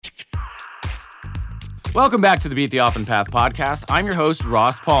Welcome back to the Beat the Often Path podcast. I'm your host,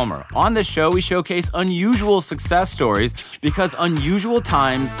 Ross Palmer. On this show, we showcase unusual success stories because unusual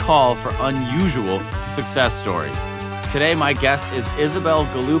times call for unusual success stories. Today, my guest is Isabel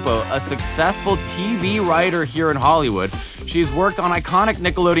Galupo, a successful TV writer here in Hollywood. She's worked on iconic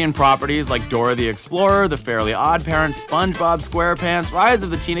Nickelodeon properties like Dora the Explorer, The Fairly Odd Parents, SpongeBob SquarePants, Rise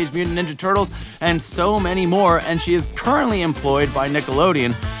of the Teenage Mutant Ninja Turtles, and so many more, and she is currently employed by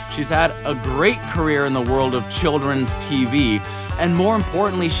Nickelodeon. She's had a great career in the world of children's TV, and more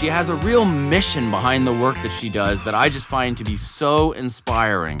importantly, she has a real mission behind the work that she does that I just find to be so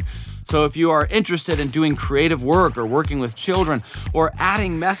inspiring. So if you are interested in doing creative work or working with children or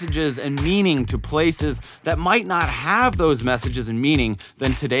adding messages and meaning to places that might not have those messages and meaning,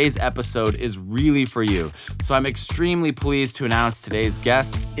 then today's episode is really for you. So I'm extremely pleased to announce today's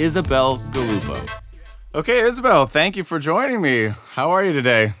guest, Isabel Galupo. Okay, Isabel, thank you for joining me. How are you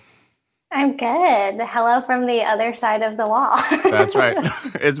today? I'm good. Hello from the other side of the wall. That's right.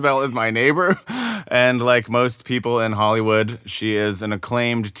 Isabel is my neighbor, and like most people in Hollywood, she is an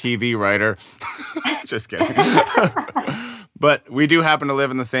acclaimed TV writer. Just kidding. But we do happen to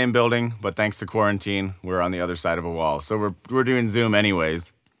live in the same building, but thanks to quarantine, we're on the other side of a wall. So we're doing Zoom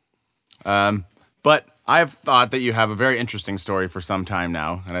anyways. But I've thought that you have a very interesting story for some time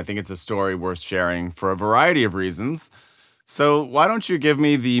now, and I think it's a story worth sharing for a variety of reasons. So why don't you give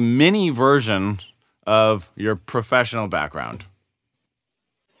me the mini version of your professional background?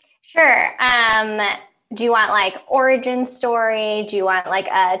 Sure. Do you want like origin story? Do you want like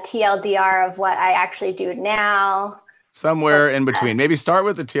a TLDR of what I actually do now? Somewhere in between. Maybe start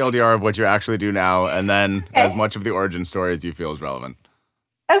with the TLDR of what you actually do now, and then as much of the origin story as you feel is relevant.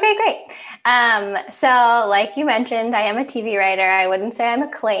 Okay, great. So like you mentioned, I am a TV writer. I wouldn't say I'm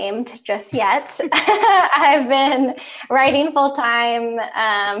acclaimed just yet. I've been writing full time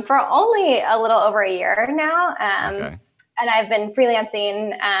for only a little over a year now. And I've been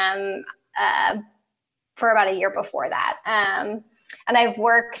freelancing for about a year before that. And I've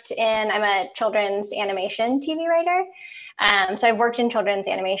worked I'm a children's animation TV writer. So I've worked in children's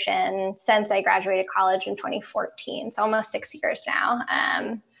animation since I graduated college in 2014, so almost 6 years now.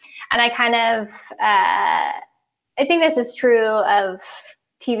 And I kind of, I think this is true of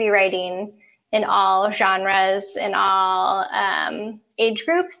TV writing in all genres, in all age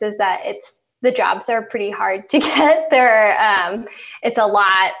groups, is that the jobs are pretty hard to get. It's a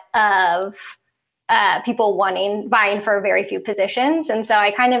lot of people vying for very few positions. And so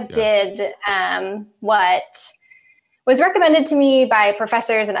I kind of did what was recommended to me by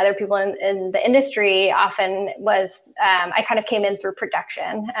professors and other people in the industry often was I kind of came in through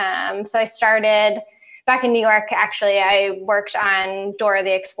production. So I started back in New York. Actually, I worked on Dora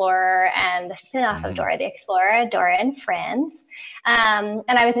the Explorer and the spinoff of Dora the Explorer, Dora and Friends. And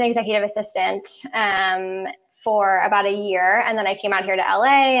I was an executive assistant for about a year. And then I came out here to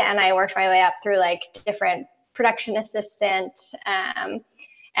LA and I worked my way up through like different production assistant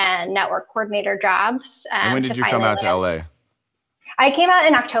and network coordinator jobs. And when did you come out to LA? I came out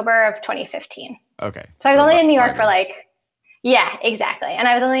in October of 2015. Okay. So I was only in New York for yeah, exactly. And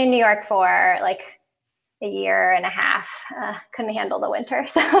I was only in New York for like a year and a half. Couldn't handle the winter.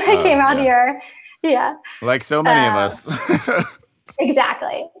 So I came out here. Yeah. Like so many of us.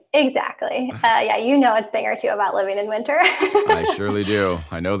 Exactly. Yeah, you know a thing or two about living in winter. I surely do.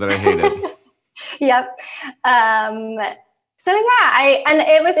 I know that I hate it. Yep. So yeah, and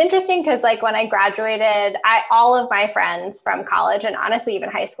it was interesting because like when I graduated, all of my friends from college and honestly even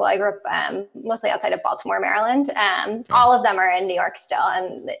high school, I grew up mostly outside of Baltimore, Maryland. All of them are in New York still,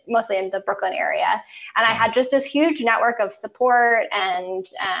 and mostly in the Brooklyn area. And I had just this huge network of support and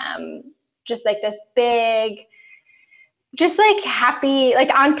just like this big, just like happy, like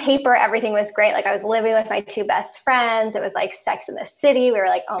on paper, everything was great. Like I was living with my two best friends. It was like Sex in the City. We were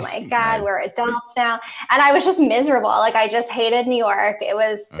like, oh my God, we're adults now. And I was just miserable. Like I just hated New York. It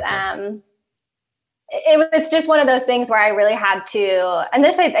was, it was just one of those things where I really had to, and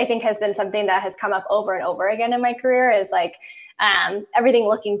this I think has been something that has come up over and over again in my career is like, everything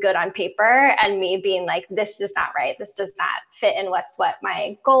looking good on paper and me being like, this is not right. This does not fit in with what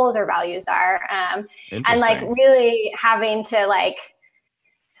my goals or values are. And like really having to like,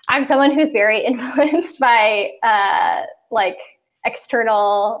 I'm someone who's very influenced by like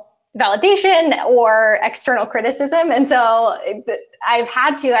external validation or external criticism. And so I've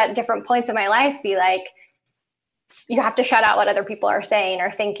had to, at different points in my life, be like, you have to shut out what other people are saying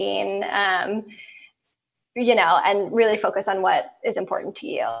or thinking, you know, and really focus on what is important to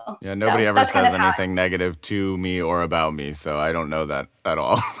you. Yeah, nobody ever says anything negative to me or about me, so I don't know that at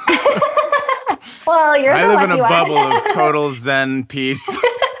all. Well, I live in a bubble of total Zen peace.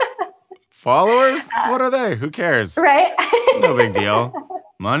 Followers? What are they? Who cares? Right? No big deal.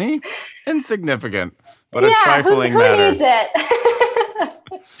 Money? Insignificant, but a Yeah, trifling who matter. needs it?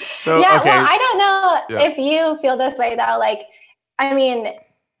 So, Yeah, okay. well, I don't know Yeah. if you feel this way though. Like, I mean,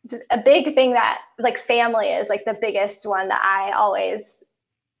 a big thing that like family is like the biggest one that I always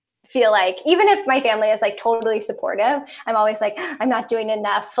feel like, even if my family is like totally supportive, I'm always like, I'm not doing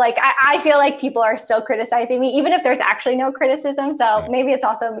enough. Like, I feel like people are still criticizing me, even if there's actually no criticism. So maybe it's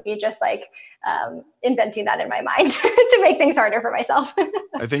also me just like inventing that in my mind to make things harder for myself.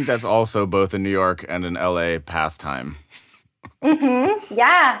 I think that's also both in New York and in LA pastime. Mm-hmm.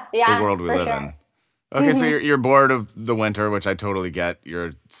 Yeah. It's the world we live in. Okay, so you're bored of the winter, which I totally get.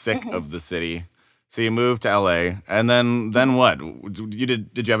 You're sick of the city. So you moved to LA, and then what?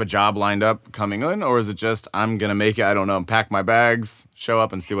 Did you have a job lined up coming in, or is it just I'm gonna make it? I don't know. Pack my bags, show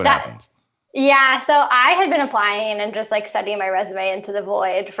up, and see what happens. Yeah, so I had been applying and just like sending my resume into the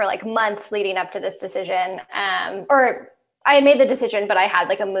void for like months leading up to this decision. Or I had made the decision, but I had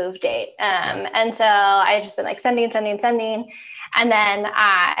like a move date. Yes. And so I had just been like sending. And then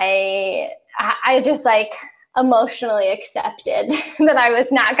I just like emotionally accepted that I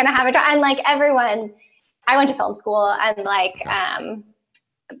was not going to have a job. And like everyone, I went to film school, and like,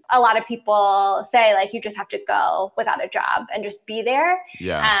 a lot of people say like, you just have to go without a job and just be there.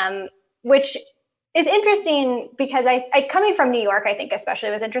 Yeah. Which is interesting because I coming from New York, I think especially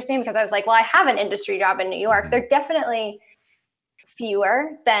was interesting because I was like, well, I have an industry job in New York. They're definitely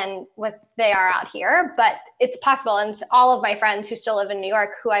fewer than what they are out here, but it's possible. And all of my friends who still live in New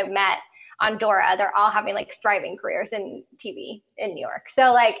York, who I met on Dora, they're all having like thriving careers in TV in New York.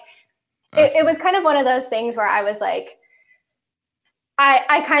 So like, it was kind of one of those things where I was like,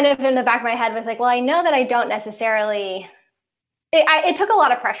 I kind of in the back of my head was like, well, I know that I don't necessarily, it took a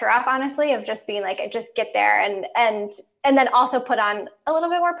lot of pressure off, honestly, of just being like, just get there and then also put on a little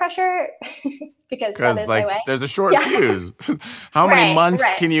bit more pressure because that is like my way. there's a short fuse. How many months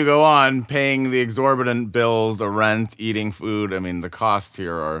can you go on paying the exorbitant bills, the rent, eating food? I mean, the costs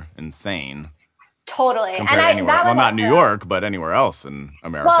here are insane. Totally. Compared to anywhere. Well, not New York, but anywhere else in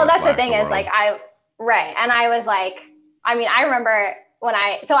America. Well, that's the thing is like, and I was like, I mean, I remember when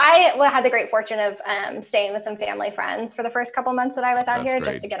I had the great fortune of staying with some family friends for the first couple months that I was out here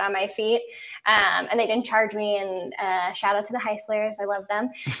just to get on my feet. And they didn't charge me, and shout out to the Heislers. I love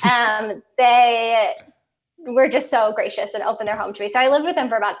them. They were just so gracious and opened their home to me. So I lived with them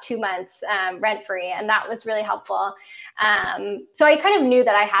for about 2 months rent free, and that was really helpful. So I kind of knew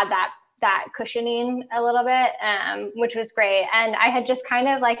that I had that cushioning a little bit, which was great. And I had just kind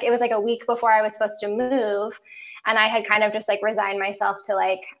of like, it was like a week before I was supposed to move. And I had kind of just like resigned myself to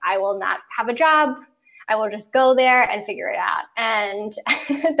like, I will not have a job. I will just go there and figure it out. And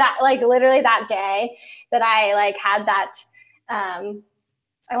that like literally that day that I like had that, I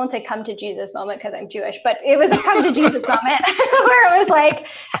won't say come to Jesus moment because I'm Jewish, but it was a come to Jesus moment where it was like,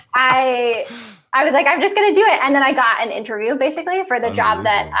 I was like, I'm just going to do it. And then I got an interview basically for the job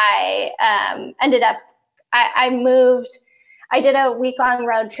that I ended up, I moved, I did a week-long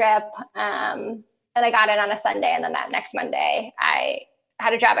road trip, and I got in on a Sunday. And then that next Monday, I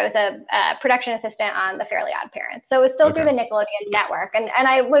had a job. I was a production assistant on The Fairly Odd Parents. So it was still through the Nickelodeon network. And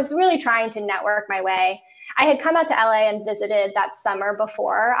I was really trying to network my way. I had come out to LA and visited that summer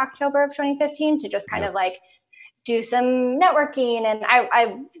before October of 2015 to just kind of like do some networking. And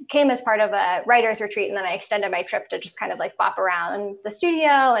I came as part of a writer's retreat, and then I extended my trip to just kind of like bop around the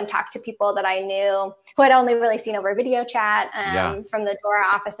studio and talk to people that I knew who I'd only really seen over video chat from the Dora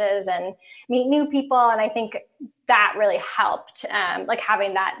offices, and meet new people. And I think that really helped. Like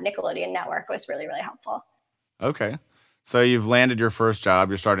having that Nickelodeon network was really, really helpful. Okay. So you've landed your first job.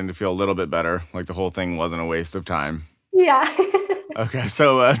 You're starting to feel a little bit better. Like the whole thing wasn't a waste of time. Yeah. Okay.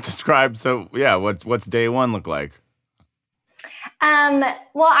 So describe. So yeah, what's day one look like?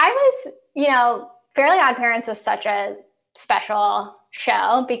 Well, I was, Fairly Odd Parents was such a special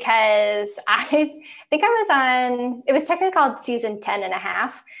show because I think I was on, it was technically called season 10 and a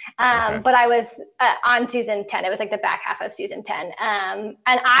half. But I was on season 10. It was like the back half of season 10. And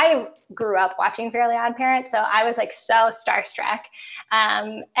I grew up watching Fairly Odd Parents. So I was like so starstruck.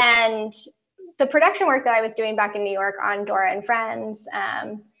 And the production work that I was doing back in New York on Dora and Friends,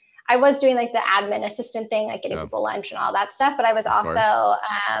 I was doing like the admin assistant thing, like getting people lunch and all that stuff. But I was also,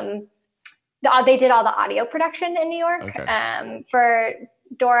 they did all the audio production in New York for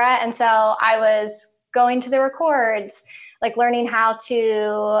Dora. And so I was going to the records, like learning how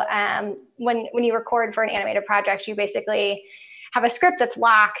to, when you record for an animated project, you basically have a script that's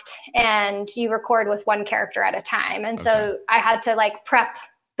locked and you record with one character at a time. And so I had to like prep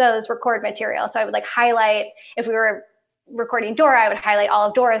those record materials. So I would like highlight if we were recording Dora, I would highlight all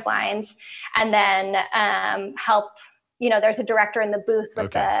of Dora's lines and then help, there's a director in the booth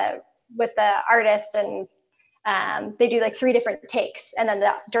with the artist, and they do like 3 different takes, and then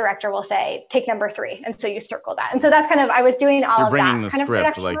the director will say, take number 3. And so you circle that. And so that's kind of, I was doing all of that. You're bringing the kind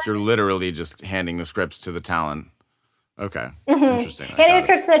script, of like you're literally just handing the scripts to the talent. Okay. Mm-hmm. Interesting. Handing the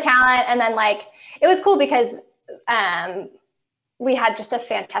scripts to the talent. And then like, it was cool because we had just a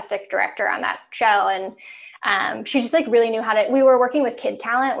fantastic director on that show. And she just like really knew how to, we were working with kid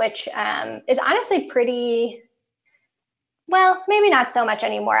talent, which is honestly pretty, well, maybe not so much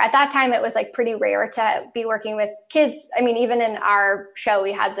anymore. At that time, it was like pretty rare to be working with kids. I mean, even in our show,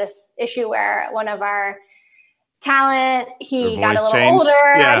 we had this issue where one of our talent, he got a little changed.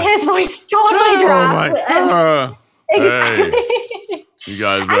 older, and his voice totally dropped. Exactly. Hey, you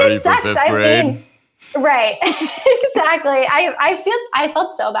guys ready for 5th grade? Right. Exactly. I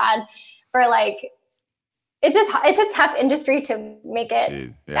felt so bad for like, it's a tough industry to make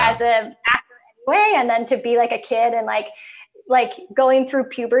it as a actor anyway, and then to be like a kid and like going through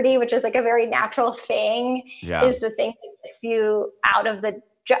puberty, which is like a very natural thing, is the thing that gets you out of the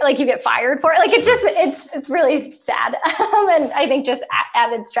like you get fired for it. Like it's really sad. And I think just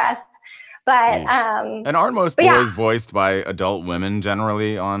added stress. But and aren't most boys voiced by adult women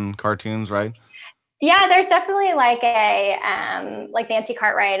generally on cartoons, right? Yeah, there's definitely like a like Nancy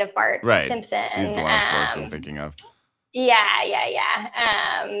Cartwright of Bart Simpson. She's the one, of course, I'm thinking of. Yeah.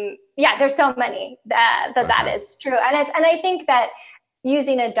 There's so many that is true. And I think that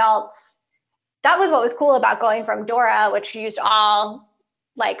using adults, that was what was cool about going from Dora, which used all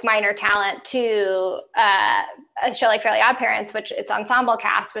like minor talent, to a show like Fairly Odd Parents, which its ensemble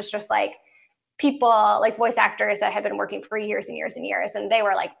cast was just like people, like voice actors that had been working for years and years and years, and they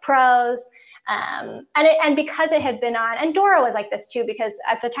were like pros. And because it had been on, and Dora was like this too, because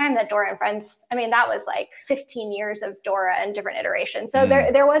at the time that Dora and Friends, I mean, that was like 15 years of Dora and different iterations. So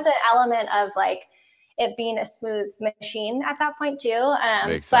there was an element of like it being a smooth machine at that point too.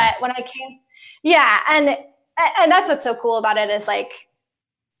 Makes sense. But when I came, and that's what's so cool about it is like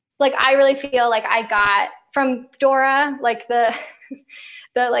I really feel like I got from Dora, like the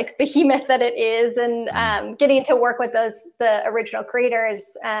like behemoth that it is, and getting to work with the original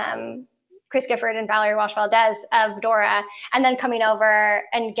creators, Chris Gifford and Valerie Walsh Valdez of Dora, and then coming over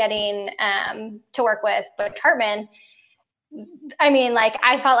and getting to work with Butch Hartman. I mean, like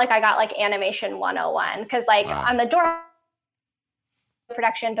I felt like I got like animation 101, because like on the Dora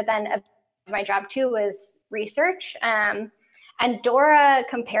production, but then my job too was research. And Dora,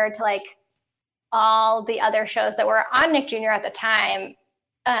 compared to like all the other shows that were on Nick Jr. at the time,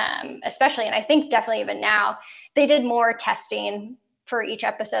 especially, and I think definitely even now, they did more testing for each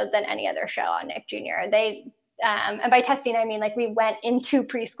episode than any other show on Nick Jr. They, and by testing, I mean like we went into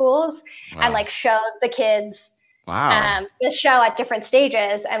preschools and like showed the kids the show at different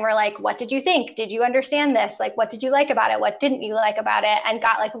stages, and we're like, what did you think? Did you understand this? Like, what did you like about it? What didn't you like about it? And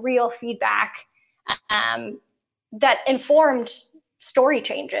got like real feedback that informed story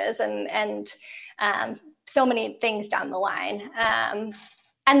changes and so many things down the line.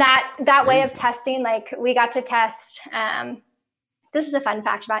 And that way of testing, like we got to test, this is a fun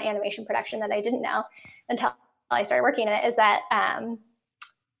fact about animation production that I didn't know until I started working in it, is that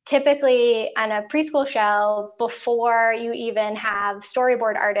typically on a preschool show, before you even have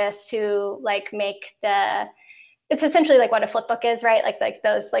storyboard artists who like make it's essentially like what a flip book is, right? Like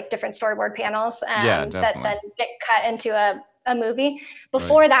those like different storyboard panels that then get cut into a movie.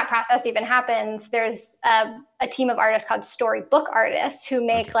 Before that process even happens, there's a team of artists called storybook artists who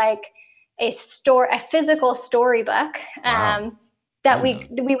make like a physical storybook that we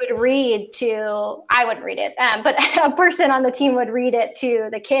would read to. I wouldn't read it, but a person on the team would read it to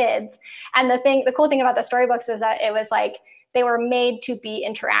the kids. And the cool thing about the storybooks was that it was like they were made to be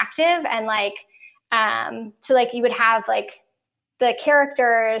interactive, and like so like you would have like the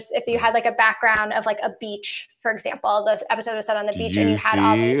characters, if you had like a background of like a beach, for example, the episode was set on the beach, and you had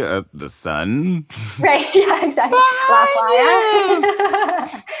all these... the sun? Right, yeah, exactly. La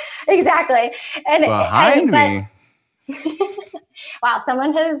Playa. Exactly. And behind me. Wow,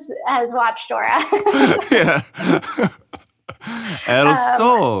 someone has watched Dora. Yeah. El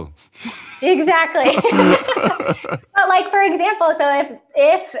Sol. Exactly. But like, for example, so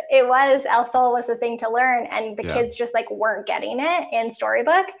if it was El Sol was the thing to learn, and the kids just like weren't getting it in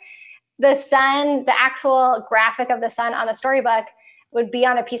storybook, the sun, the actual graphic of the sun on the storybook would be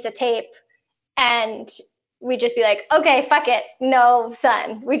on a piece of tape, and we'd just be like, okay, fuck it, no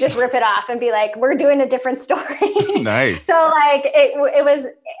sun. We just rip it off and be like, we're doing a different story. Nice. So like it was,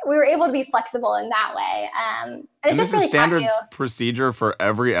 we were able to be flexible in that way. And it's just this really is standard procedure for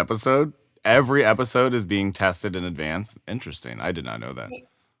every episode? every episode is being tested in advance. Interesting. I did not know that.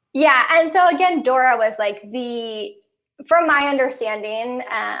 Yeah. And so again, Dora was like from my understanding,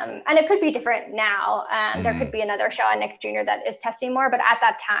 and it could be different now. There could be another show on Nick Jr. that is testing more, but at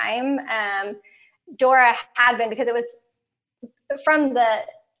that time, Dora had been, because it was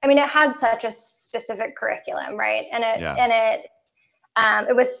it had such a specific curriculum, right? And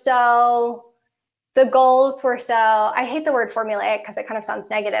it was so, the goals were so, I hate the word formulaic because it kind of sounds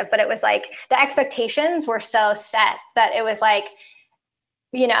negative, but it was like the expectations were so set that it was like,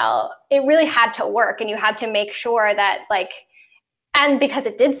 it really had to work, and you had to make sure that and because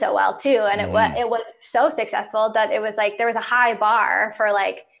it did so well too, and it was so successful that it was like there was a high bar for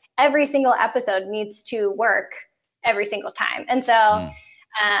like every single episode needs to work every single time. And so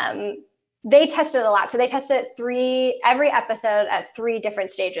they tested a lot. So they tested every episode at 3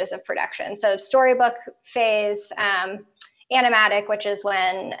 different stages of production. So storybook phase, animatic, which is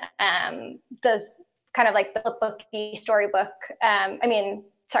when those kind of like the booky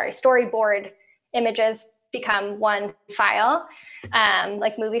storyboard images become one file,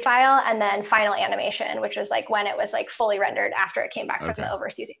 like movie file, and then final animation, which was like when it was like fully rendered after it came back from the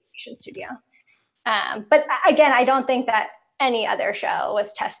overseas animation studio. But again, I don't think that any other show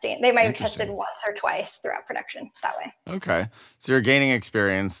was testing. They might have tested once or twice throughout production that way. Okay. So you're gaining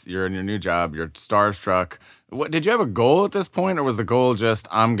experience. You're in your new job. You're starstruck. Did you have a goal at this point, or was the goal just,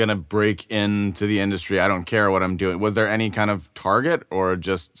 I'm going to break into the industry, I don't care what I'm doing? Was there any kind of target, or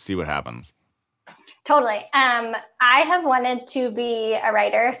just see what happens? Totally. I have wanted to be a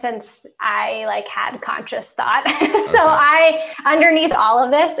writer since I had conscious thought. So underneath all of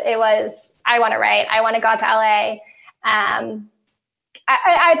this, it was, I want to write. I want to go out to LA.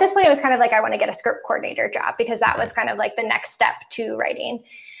 At this point, it was kind of like, I want to get a script coordinator job, because that was kind of like the next step to writing.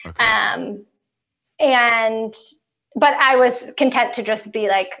 But I was content to just be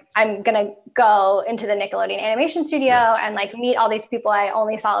like, I'm going to go into the Nickelodeon animation studio and like meet all these people I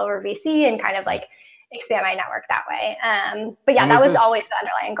only saw over VC, and kind of like expand my network that way. But yeah, that was always the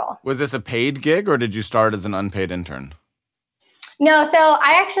underlying goal. Was this a paid gig, or did you start as an unpaid intern? No, so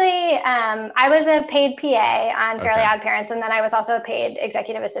I actually, I was a paid PA on Fairly Odd Parents, and then I was also a paid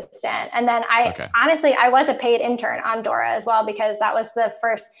executive assistant. And then honestly, I was a paid intern on Dora as well, because that was the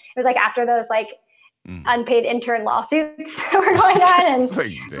first, it was like after those unpaid intern lawsuits were going on, and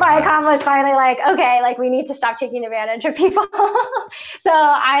Viacom was finally like, okay, like we need to stop taking advantage of people. So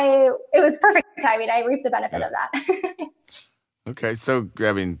it was perfect timing. I reaped the benefit of that. Okay, so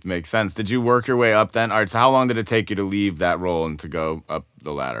makes sense. Did you work your way up then? All right, so how long did it take you to leave that role and to go up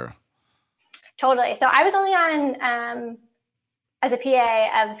the ladder? Totally. So I was only on as a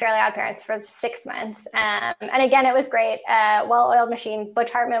PA of Fairly Odd Parents for 6 months. And again, it was great. Well-oiled machine.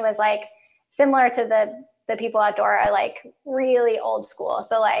 Butch Hartman was like similar to the people at Dora, like really old school.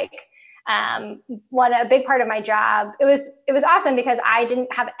 So like a big part of my job, it was awesome because I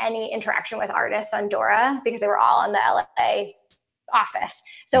didn't have any interaction with artists on Dora because they were all in the LA office.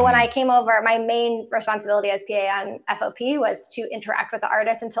 So when I came over, my main responsibility as PA on FOP was to interact with the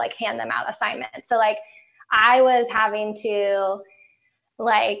artists and to like hand them out assignments. So like I was having to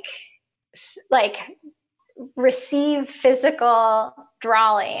like receive physical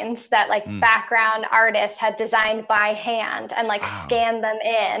drawings that like background artists had designed by hand and like scan them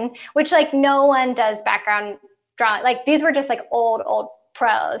in, which like no one does background drawing. Like these were just like old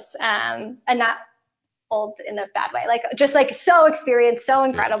pros, and not old in a bad way, like just like so experienced, so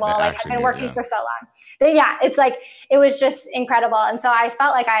incredible. Like I've been working for so long. But yeah, it's like it was just incredible. And so I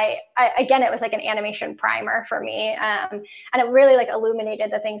felt like I again, it was like an animation primer for me, and it really like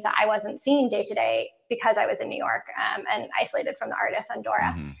illuminated the things that I wasn't seeing day to day because I was in New York and isolated from the artists on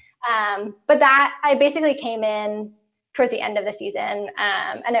Dora. But that I basically came in towards the end of the season,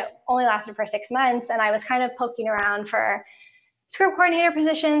 and it only lasted for 6 months, and I was kind of poking around for script coordinator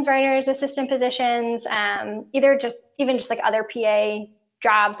positions, writers, assistant positions, even just like other PA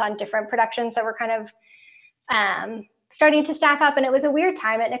jobs on different productions that were kind of starting to staff up. And it was a weird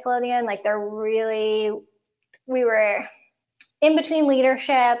time at Nickelodeon. Like we were in between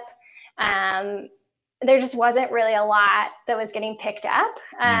leadership. There just wasn't really a lot that was getting picked up.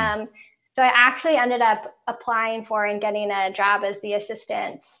 So I actually ended up applying for and getting a job as the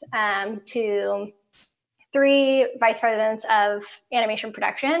assistant to 3 vice presidents of animation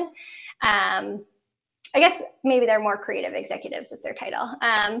production. I guess maybe they're more creative executives is their title.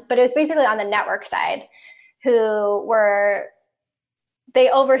 But it was basically on the network side, they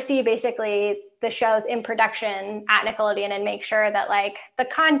oversee basically the shows in production at Nickelodeon and make sure that like the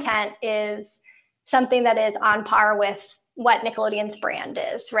content is something that is on par with what Nickelodeon's brand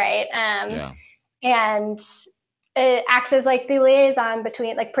is, right? And it acts as like the liaison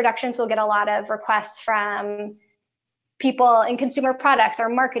between, like, productions will get a lot of requests from people in consumer products or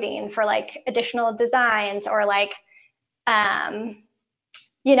marketing for like additional designs or like,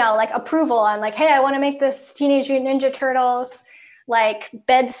 like approval on like, hey, I want to make this Teenage Mutant Ninja Turtles like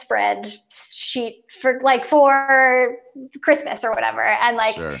bedspread sheet for Christmas or whatever. And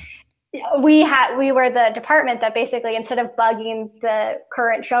like, Sure. we were the department that basically, instead of bugging the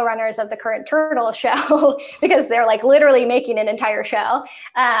current showrunners of the current Turtle show because they're like literally making an entire show,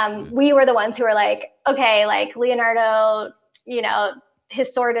 we were the ones who were like, okay, like Leonardo,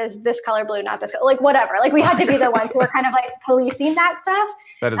 his sword is this color blue, not this color, like whatever. Like we had to be the ones who were kind of like policing that stuff.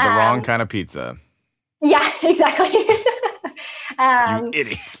 That is the wrong kind of pizza. Yeah, exactly. You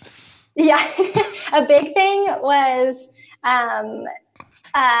idiot. Yeah. A big thing was,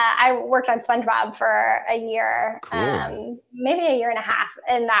 I worked on SpongeBob for a year, Cool. maybe a year and a half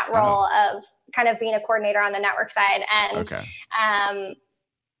in that role of kind of being a coordinator on the network side. And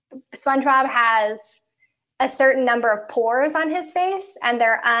SpongeBob has a certain number of pores on his face, and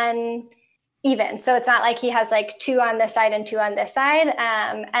they're uneven. So it's not like he has like 2 on this side and 2 on this side.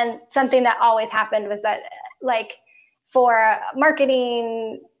 And something that always happened was that, like, for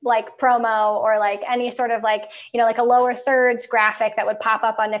marketing, like promo or like any sort of like, like a lower thirds graphic that would pop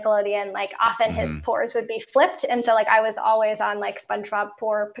up on Nickelodeon, like often his pores would be flipped. And so like I was always on like SpongeBob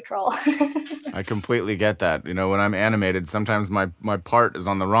pore patrol. I completely get that. When I'm animated, sometimes my part is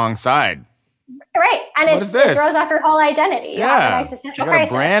on the wrong side. Right. And it throws off your whole identity. You have an existential crisis. You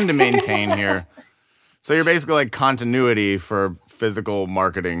got a brand to maintain here. So you're basically like continuity for physical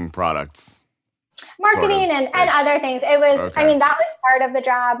marketing products. Marketing and other things. It was, I mean, that was part of the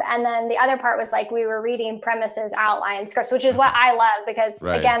job. And then the other part was like, we were reading premises, outline, scripts, which is what I love because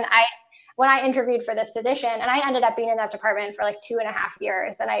again, when I interviewed for this position, and I ended up being in that department for like 2.5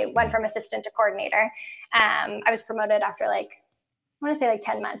 years, and I went from assistant to coordinator. I was promoted after like, I want to say like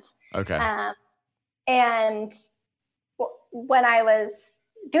 10 months. Okay. And when I was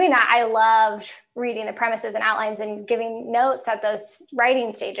doing that, I loved reading the premises and outlines and giving notes at those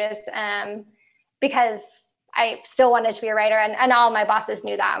writing stages. Because I still wanted to be a writer, and all my bosses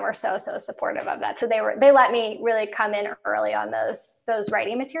knew that and were so supportive of that. So they let me really come in early on those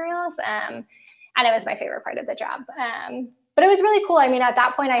writing materials, and it was my favorite part of the job. But it was really cool. I mean, at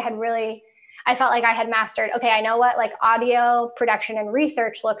that point, I felt like I had mastered. Okay, I know what like audio production and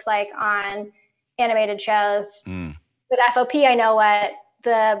research looks like on animated shows. With FOP, I know what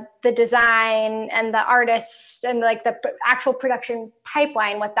the design and the artists and like the actual production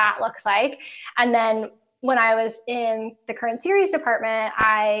pipeline, what that looks like. And then when I was in the current series department,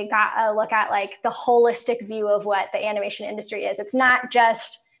 I got a look at like the holistic view of what the animation industry is. It's not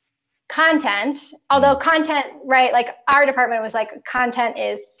just content, although content, right? Like our department was like, content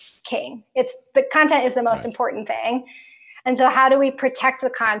is king. The content is the most important thing. And so how do we protect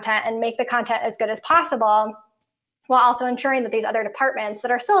the content and make the content as good as possible, while also ensuring that these other departments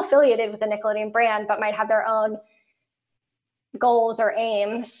that are still affiliated with the Nickelodeon brand, but might have their own goals or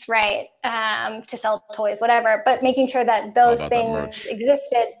aims, right? To sell toys, whatever, but making sure that those things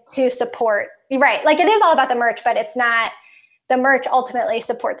existed to support, right? Like it is all about the merch, but it's not, the merch ultimately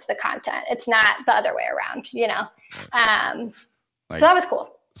supports the content. It's not the other way around, so that was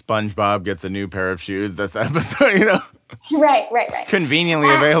cool. SpongeBob gets a new pair of shoes this episode, Right.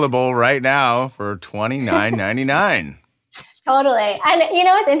 Conveniently available right now for $29.99. Totally. And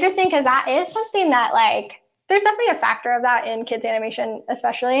it's interesting because that is something that like, there's definitely a factor of that in kids animation,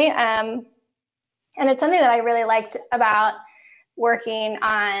 especially. And it's something that I really liked about working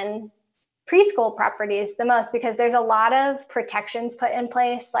on preschool properties the most, because there's a lot of protections put in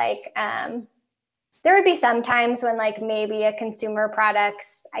place. Like, there would be some times when like maybe a consumer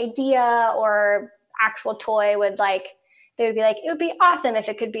product's idea or actual toy would like, they would be like, it would be awesome if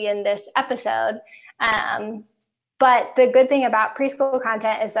it could be in this episode. But the good thing about preschool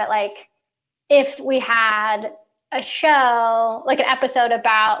content is that like, if we had a show, like an episode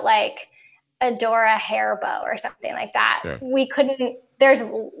about like a Dora Haribo or something like that, we couldn't, there's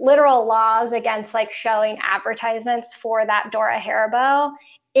literal laws against like showing advertisements for that Dora Haribo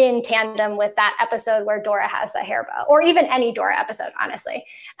in tandem with that episode where Dora has the Haribo, or even any Dora episode, honestly,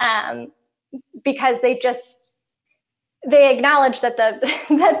 because they acknowledge that the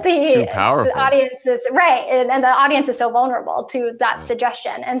audience is right, and the audience is so vulnerable to that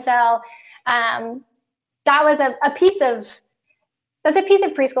suggestion, and so that was a piece of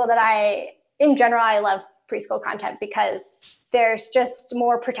preschool that in general I love preschool content, because there's just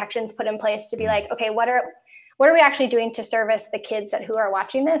more protections put in place to be like, okay, what are we actually doing to service the kids who are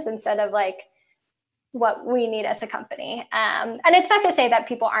watching this, instead of like what we need as a company. And it's not to say that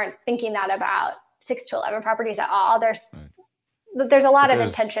people aren't thinking that about 6 to 11 properties at all. There's a lot of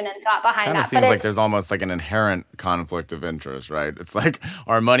intention and thought behind that. Kind of seems like there's almost like an inherent conflict of interest, right? It's like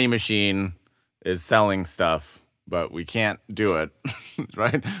our money machine is selling stuff, but we can't do it,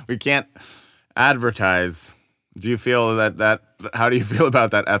 right? We can't advertise. Do you feel that how do you feel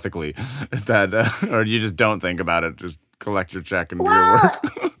about that ethically? Is that, or you just don't think about it, just collect your check and do your work?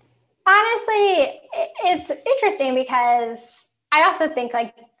 Honestly, it's interesting because I also think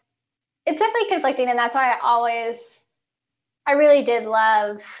like it's definitely conflicting, and that's why I really did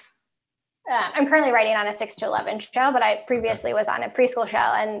love. I'm currently writing on a 6 to 11 show, but I previously was on a preschool show,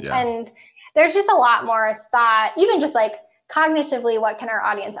 and there's just a lot more thought, even just like cognitively, what can our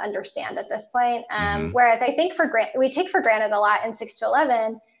audience understand at this point? Whereas I think we take for granted a lot in 6 to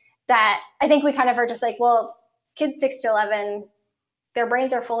 11 that I think we kind of are just like, well, kids 6 to 11, their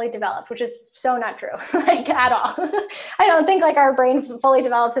brains are fully developed, which is so not true, like at all. I don't think like our brain fully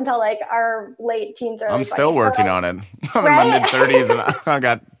develops until like our late teens or I'm still working on it. I'm in my mid-30s and I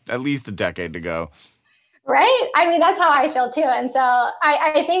got at least a decade to go. Right? I mean, that's how I feel too. And so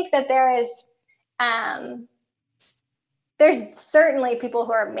I think that there's certainly people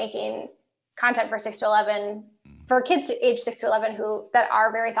who are making content for 6 to 11, for kids age 6 to 11 that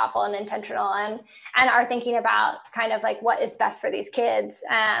are very thoughtful and intentional and are thinking about kind of like what is best for these kids.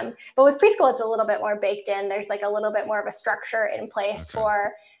 But with preschool, it's a little bit more baked in. There's like a little bit more of a structure in place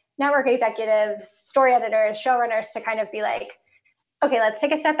for network executives, story editors, showrunners to kind of be like, okay, let's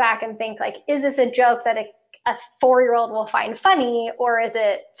take a step back and think like, is this a joke that a 4-year-old will find funny, or is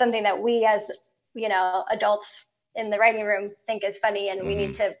it something that we as, adults in the writing room think is funny, and we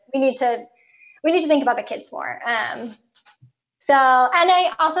need to think about the kids more. So, and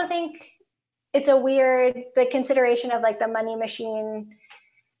I also think it's the consideration of like the money machine,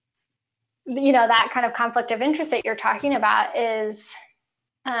 that kind of conflict of interest that you're talking about is,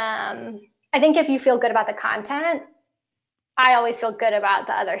 I think if you feel good about the content, I always feel good about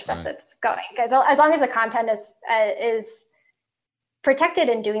the other stuff that's going, because as long as the content is protected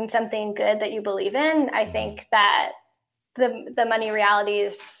and doing something good that you believe in, I think that the money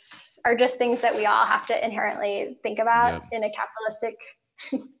realities are just things that we all have to inherently think about in a capitalistic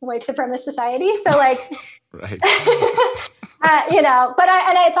white supremacist society. So like, right. But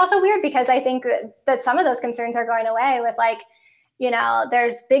it's also weird because I think that some of those concerns are going away with like,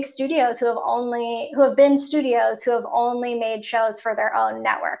 there's big studios who have been studios who have only made shows for their own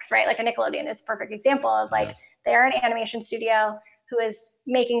networks, right? Like a Nickelodeon is a perfect example of like, they're an animation studio who is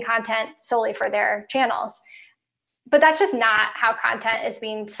making content solely for their channels. But that's just not how content is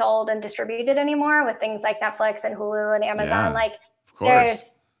being sold and distributed anymore with things like Netflix and Hulu and Amazon. Like of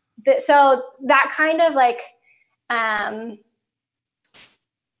course. So that kind of like, and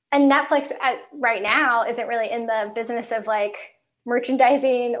Netflix right now isn't really in the business of like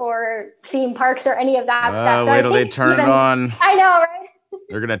merchandising or theme parks or any of that stuff. So wait till they turn it on. I know, right?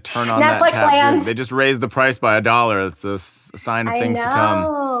 They're going to turn on Netflix that tap. land. They just raised the price by $1. It's a sign of things to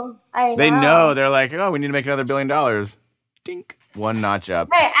come. I know. They know. They're like, oh, we need to make another $1 billion. Dink. One notch up.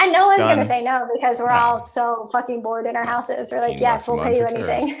 Right. And no one's going to say no because we're all so fucking bored in our houses. We're like, yes, we'll pay you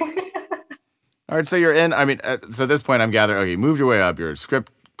anything. All right. So you're in. I mean, so at this point, I'm gathering, okay, you moved your way up. You're a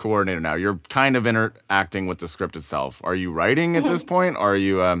script coordinator now. You're kind of interacting with the script itself. Are you writing at this point? Or are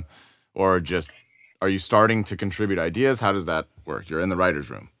you, are you starting to contribute ideas? How does that work? You're in the writer's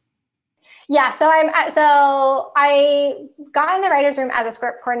room. Yeah, so I got in the writer's room as a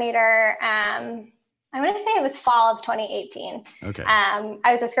script coordinator. I want to say it was fall of 2018. Okay.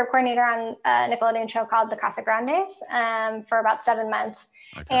 I was a script coordinator on a Nickelodeon show called The Casa Grandes for about 7 months.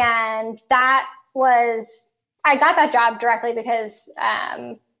 Okay. And I got that job directly because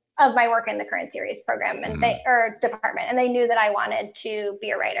of my work in the current series program and department. And they knew that I wanted to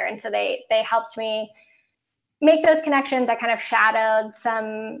be a writer. And so they helped me make those connections. I kind of shadowed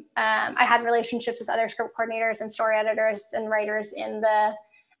some, I had relationships with other script coordinators and story editors and writers in the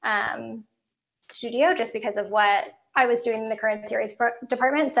studio just because of what I was doing in the current series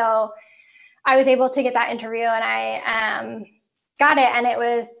department. So I was able to get that interview and I got it, and it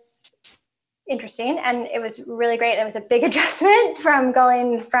was interesting and it was really great. It was a big adjustment from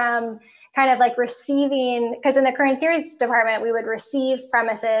going from kind of like receiving, because in the current series department, we would receive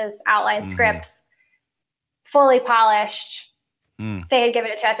premises, outline scripts, fully polished. They had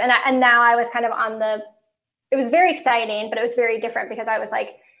given it to us. And now I was kind of it was very exciting, but it was very different because I was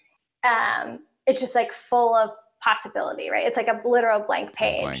like, it's just like full of possibility, right? It's like a literal blank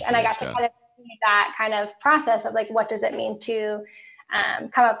page. And I got to kind of see that kind of process of like, what does it mean to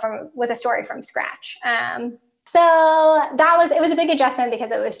come up with a story from scratch? So it was a big adjustment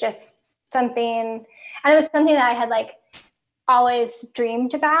because it was just something, and it was something that I had like always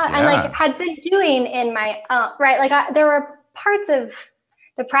dreamed about and like had been doing in my own right. Like there were parts of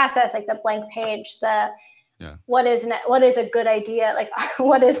the process, like the blank page, what is a good idea, like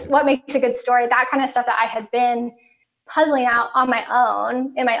what makes a good story, that kind of stuff that I had been puzzling out on my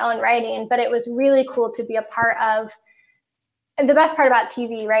own in my own writing. But it was really cool to be a part of. And the best part about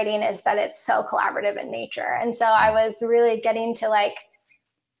TV writing is that it's so collaborative in nature. And so I was really getting to like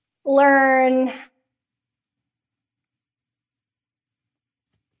learn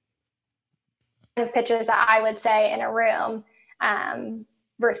pitches that I would say in a room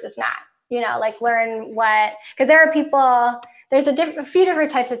versus not, like learn because there are people, there's a few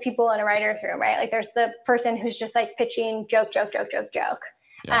different types of people in a writer's room, right? Like there's the person who's just like pitching joke.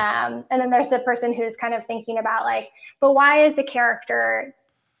 Yeah. And then there's the person who's kind of thinking about like, but why does the character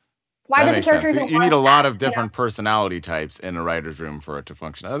sense. You need a lot of different personality types in a writer's room for it to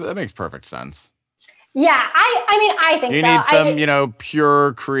function. That makes perfect sense. Yeah, I think you need some,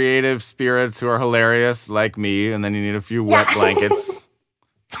 pure creative spirits who are hilarious like me, and then you need a few wet blankets.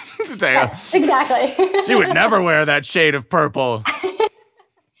 Yes, exactly. She would never wear that shade of purple.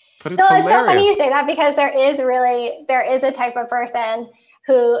 But it's hilarious. It's so funny you say that, because there is a type of person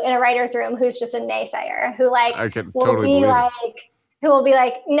who in a writer's room who's just a naysayer, who like I could totally believe who will be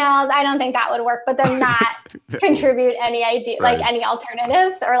like, no, I don't think that would work, but then not contribute any idea, like any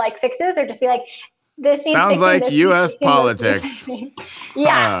alternatives or like fixes, or just be like, this needs sounds fixing, like U.S. politics.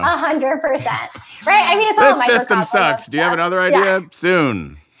 Yeah, 100%. Right? I mean, it's all this system sucks. Do you have another idea? Yeah.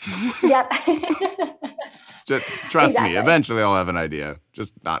 Soon. Yep. Just trust me. Eventually, I'll have an idea.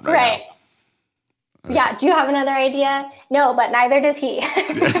 Just not right now. Yeah. Do you have another idea? No, but neither does he.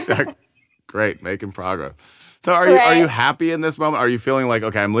 Yes. Great. Making progress. So are you happy in this moment? Are you feeling like,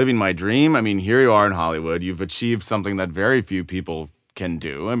 okay, I'm living my dream? I mean, here you are in Hollywood. You've achieved something that very few people can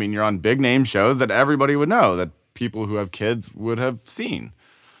do. I mean, you're on big name shows that everybody would know, that people who have kids would have seen.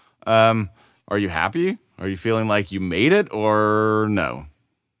 Are you happy? Are you feeling like you made it, or no?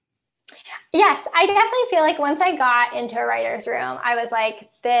 Yes, I definitely feel like once I got into a writer's room, I was like,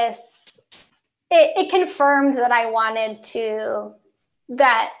 it confirmed that I wanted to,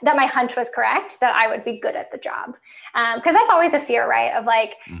 that my hunch was correct, that I would be good at the job. Because that's always a fear, right? Of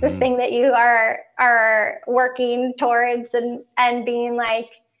like this thing that you are working towards and being like,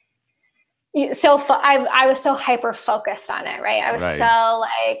 I was so hyper focused on it, right? I was so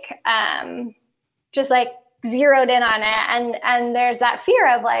like, just like zeroed in on it. And there's that fear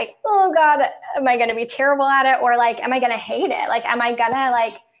of like, oh God, am I going to be terrible at it? Or like, am I going to hate it? Like, am I going to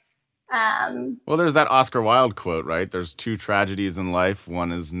like, well, there's that Oscar Wilde quote, right? There's two tragedies in life.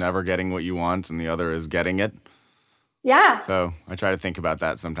 One is never getting what you want, and the other is getting it. Yeah. So I try to think about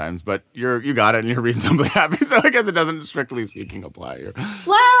that sometimes, but you got it, and you're reasonably happy. So I guess it doesn't, strictly speaking, apply here.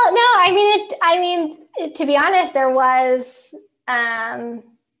 Well, no, I mean, to be honest, there was a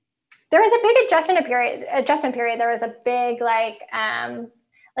big adjustment period. There was a big like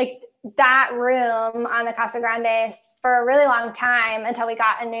that room on the Casa Grande for a really long time, until we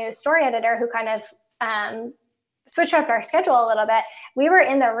got a new story editor who kind of switched up our schedule a little bit. We were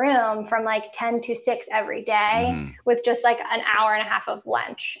in the room from like 10 to 6 every day with just like an hour and a half of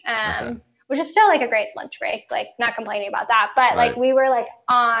lunch, which is still like a great lunch break, like not complaining about that. But like we were like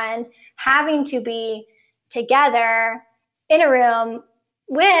on having to be together in a room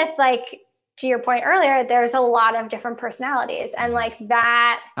with, like, to your point earlier, there's a lot of different personalities, and like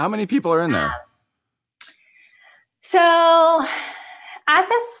that. How many people are in there? So at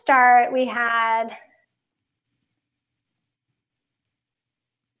the start, we had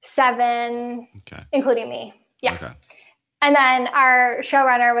 7, including me. Yeah. Okay. And then our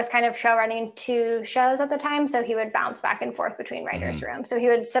showrunner was kind of showrunning 2 shows at the time, so he would bounce back and forth between writers' rooms. So he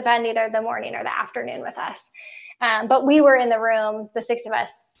would spend either the morning or the afternoon with us. But we were in the room, the 6 of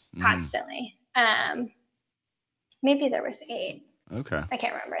us, constantly. Maybe there was 8. Okay. I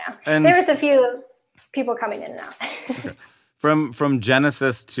can't remember now. And there was a few people coming in and out. Okay. From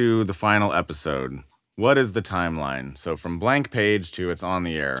Genesis to the final episode, what is the timeline? So from blank page to it's on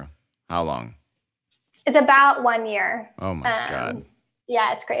the air, how long? It's about 1 year. Oh my God.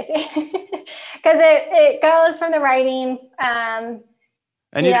 Yeah, it's crazy. Because it goes from the writing.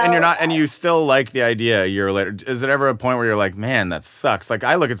 And you're not, and you still like the idea a year later. Is it ever a point where you're like, man, that sucks? Like,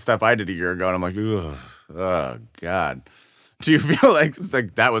 I look at stuff I did a year ago and I'm like, ugh, oh God. Do you feel like it's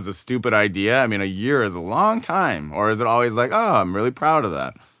like that was a stupid idea? I mean, a year is a long time. Or is it always like, oh, I'm really proud of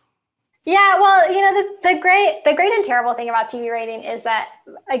that? Yeah, well, the great and terrible thing about TV writing is that,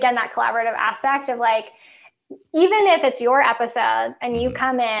 again, that collaborative aspect of like, even if it's your episode and you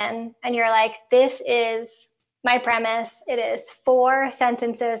come in and you're like, this is my premise. It is 4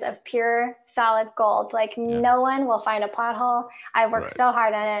 sentences of pure solid gold. Like no one will find a plot hole. I worked so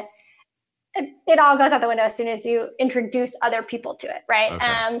hard on it. It all goes out the window as soon as you introduce other people to it, right?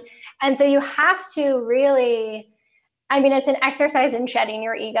 Okay. And so you have to really, I mean, it's an exercise in shedding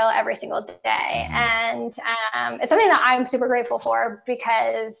your ego every single day. And it's something that I'm super grateful for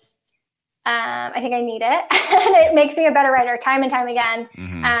because I think I need it. And it makes me a better writer time and time again.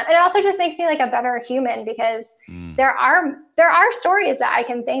 And it also just makes me like a better human because there are stories that I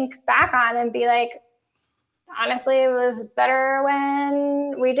can think back on and be like, honestly, it was better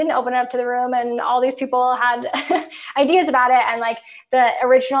when we didn't open it up to the room and all these people had ideas about it. And like the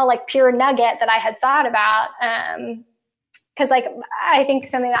original, like pure nugget that I had thought about. Cause like, I think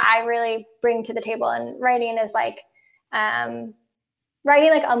something that I really bring to the table in writing is like,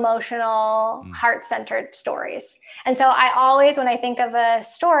 writing like emotional, heart-centered stories. And so I always, when I think of a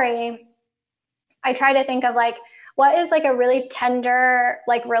story, I try to think of like, what is like a really tender,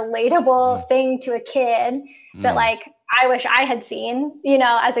 like relatable thing to a kid that like I wish I had seen, you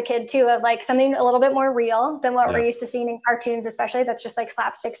know, as a kid too, of like something a little bit more real than what we're used to seeing in cartoons, especially that's just like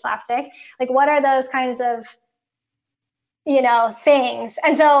slapstick. Like what are those kinds of, you know, things?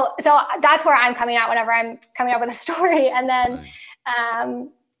 And so that's where I'm coming out whenever I'm coming up with a story. And then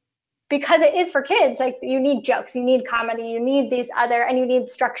because it is for kids, like you need jokes, you need comedy, you need these other, and you need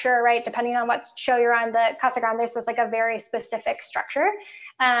structure, right? Depending on what show you're on. The Casagrandes was like a very specific structure.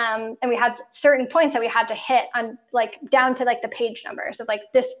 And we had certain points that we had to hit on, like down to like the page numbers of like,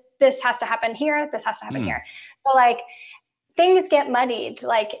 this has to happen here. This has to happen here. So like things get muddied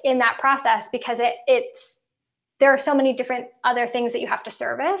like in that process because there are so many different other things that you have to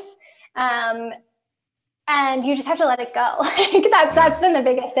service. And you just have to let it go. Like that's been the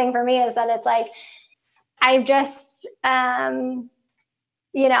biggest thing for me is that it's like, I just, you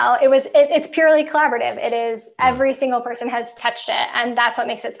know, it's purely collaborative. It is every single person has touched it. And that's what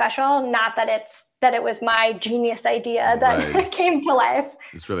makes it special. Not that it was my genius idea that came to life.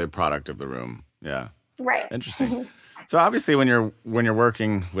 It's really a product of the room. Yeah. Right. Interesting. So obviously when you're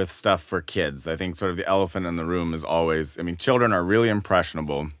working with stuff for kids, I think sort of the elephant in the room is always, I mean, children are really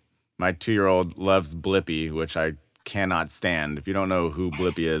impressionable. My 2-year-old loves Blippi, which I cannot stand. If you don't know who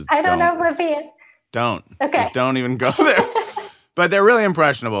Blippi is, I don't know Blippi. Don't. Okay. Just don't even go there. But they're really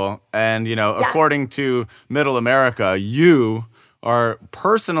impressionable. And, you know, according to Middle America, you are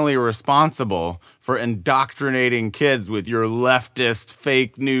personally responsible for indoctrinating kids with your leftist,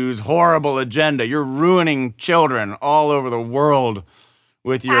 fake news, horrible agenda. You're ruining children all over the world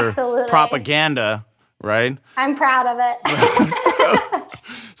with your propaganda, right? I'm proud of it.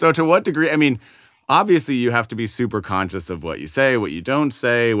 So to what degree, I mean, obviously you have to be super conscious of what you say, what you don't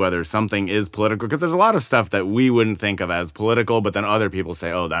say, whether something is political, because there's a lot of stuff that we wouldn't think of as political, but then other people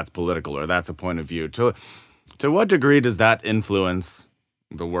say, oh, that's political, or that's a point of view. To what degree does that influence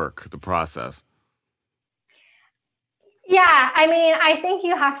the work, the process? Yeah, I mean, I think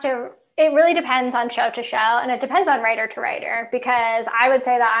you have to, it really depends on show to show, and it depends on writer to writer, because I would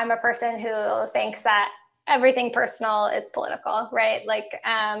say that I'm a person who thinks that everything personal is political, right? Like,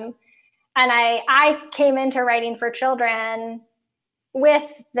 and I came into writing for children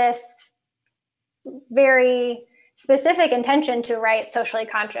with this very specific intention to write socially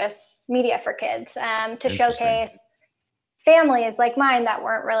conscious media for kids, to showcase families like mine that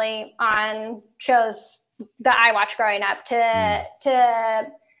weren't really on shows that I watched growing up, to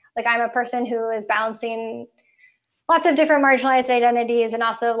like, I'm a person who is balancing lots of different marginalized identities and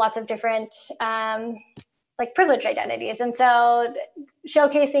also lots of different like privileged identities. And so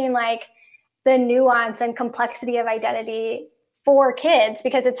showcasing like the nuance and complexity of identity for kids,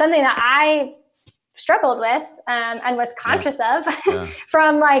 because it's something that I struggled with and was conscious of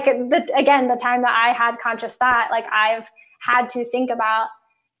from like the time that I had conscious thought. Like I've had to think about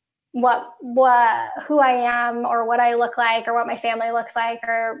who I am, or what I look like, or what my family looks like,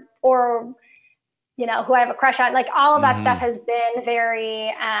 or you know, who I have a crush on. Like all of that stuff has been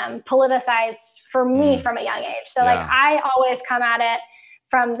very politicized for me from a young age. So like I always come at it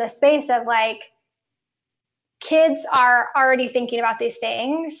from the space of like, kids are already thinking about these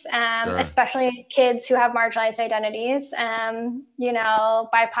things, especially kids who have marginalized identities, you know,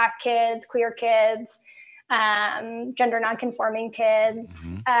 BIPOC kids, queer kids, gender nonconforming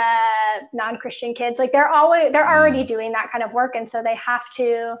kids, non-Christian kids. Like they're already doing that kind of work. And so they have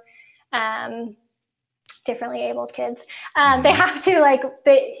to, differently abled kids, they have to like,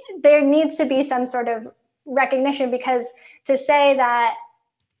 there needs to be some sort of recognition, because to say that,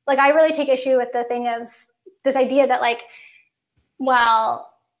 like, I really take issue with the thing of this idea that like,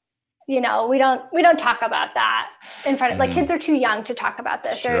 well, we don't talk about that in front of, like, kids are too young to talk about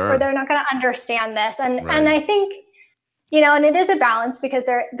this, Sure. or they're not going to understand this. And Right. and I think, and it is a balance, because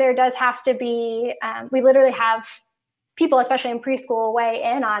there does have to be, we literally have people, especially in preschool, weigh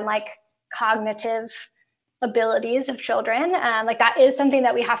in on like cognitive abilities of children. Like, that is something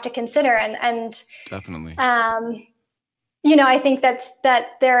that we have to consider. And Definitely. I think that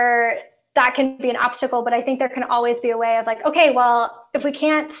can be an obstacle, but I think there can always be a way of like, okay, well, if we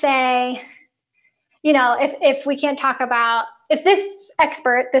can't say, if we can't talk about, if this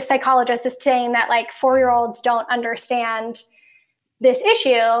expert, this psychologist is saying that like 4-year-olds don't understand this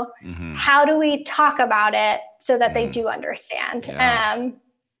issue, how do we talk about it so that they do understand? Yeah.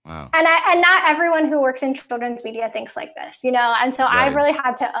 Wow. And not everyone who works in children's media thinks like this, and so Right. I really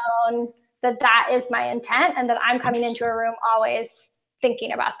had to own that is my intent, and that I'm coming into a room always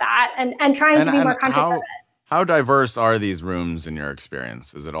thinking about that, and trying to be more conscious of it. How diverse are these rooms in your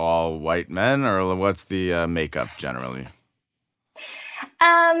experience? Is it all white men, or what's the makeup generally?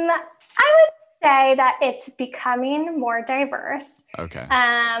 I would say that it's becoming more diverse. Okay.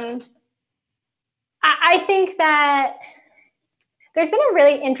 I think that there's been a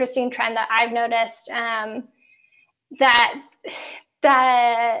really interesting trend that I've noticed,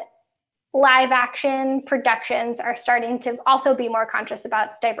 that live action productions are starting to also be more conscious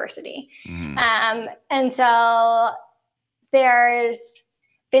about diversity. And so there's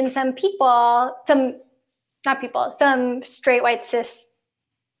been some straight white cis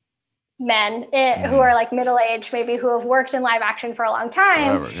men who are like middle-aged, maybe, who have worked in live action for a long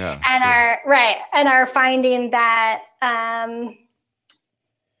time. Forever, yeah, and are finding that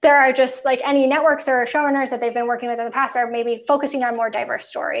there are just like any networks or showrunners that they've been working with in the past are maybe focusing on more diverse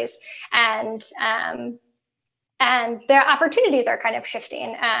stories, and their opportunities are kind of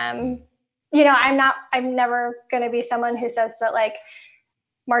shifting. I'm never going to be someone who says that like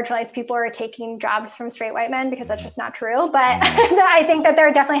marginalized people are taking jobs from straight white men, because that's just not true. But I think that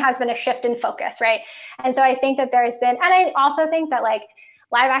there definitely has been a shift in focus, right? And so I think that there's been, and I also think that like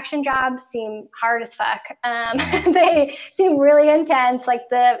live action jobs seem hard as fuck. They seem really intense. Like,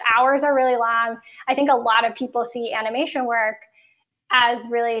 the hours are really long. I think a lot of people see animation work as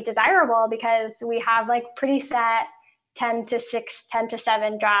really desirable because we have like pretty set 10 to 6, 10 to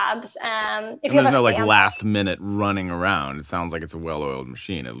 7 jobs. And there's no like last minute running around. It sounds like it's a well-oiled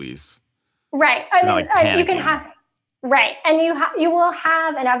machine, at least. Right. I mean, you can have, right. And you will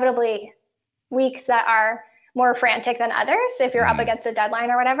have inevitably weeks that are more frantic than others if you're up against a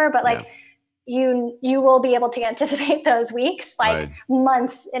deadline or whatever, but like you will be able to anticipate those weeks like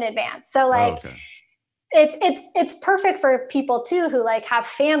months in advance. So like it's perfect for people too who like have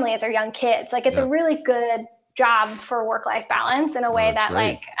families or young kids. Like, it's a really good job for work-life balance in a way that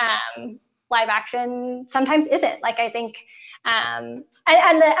great. Like live action sometimes isn't. Like, I think and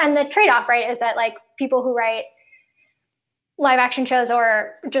the trade-off, right, is that like people who write live action shows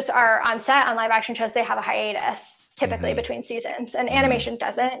or just are on set on live action shows, they have a hiatus typically between seasons, and animation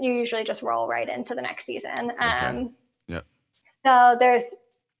doesn't. You usually just roll right into the next season. So there's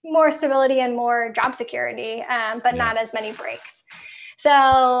more stability and more job security, but not as many breaks.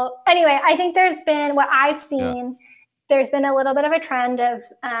 So anyway, I think there's been, what I've seen, there's been a little bit of a trend of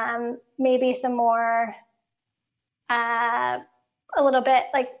maybe some more, a little bit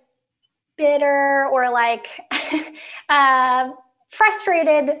like bitter or like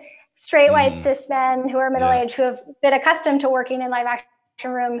frustrated straight white cis men who are middle-aged, who have been accustomed to working in live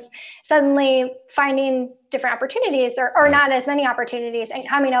action rooms, suddenly finding different opportunities or not as many opportunities, and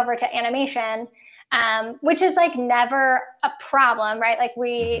coming over to animation, which is like never a problem, right? Like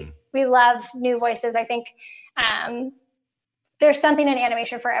we love new voices. I think there's something in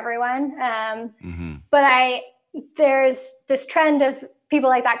animation for everyone. But there's this trend of people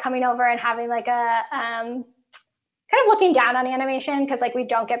like that coming over and having like a kind of looking down on animation, because like we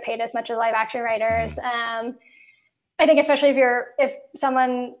don't get paid as much as live action writers. I think especially if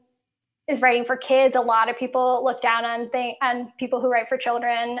someone is writing for kids, a lot of people look down on people who write for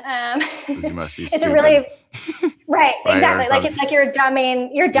children. You must be it's stupid. a really right, exactly. Like, it's like you're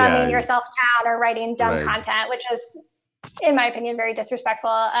dumbing yourself down or writing dumb content, which is, in my opinion, very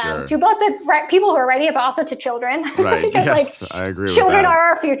disrespectful to both the people who are writing it, but also to children. Right. Because I agree with that. Children are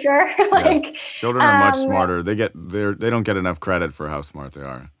our future. Children are much smarter. They don't get enough credit for how smart they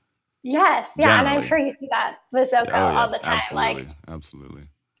are. Yes. Yeah. Generally. And I'm sure you see that with Zuko all the time. Absolutely.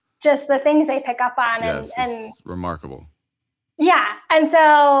 Just the things they pick up on and it's remarkable. Yeah. And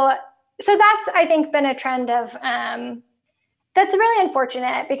so that's, I think, been a trend of that's really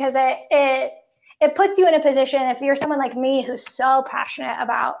unfortunate, because it puts you in a position, if you're someone like me who's so passionate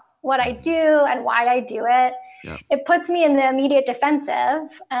about what I do and why I do it, it puts me in the immediate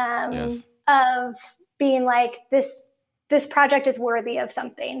defensive of being like, this project is worthy of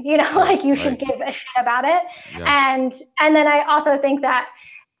something, like you should give a shit about it. Yes. And then I also think that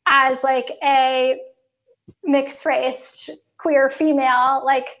as like a mixed race queer female,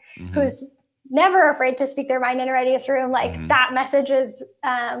 like who's never afraid to speak their mind in a writing room, like that message is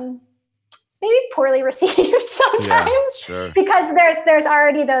maybe poorly received sometimes because there's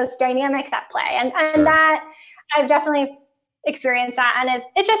already those dynamics at play. And that I've definitely experienced that. And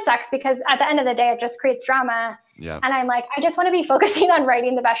it just sucks because at the end of the day, it just creates drama. Yeah. And I'm like, I just want to be focusing on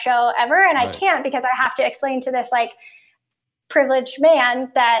writing the best show ever. And I can't because I have to explain to this like privileged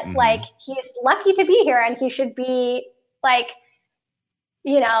man that like he's lucky to be here and he should be like,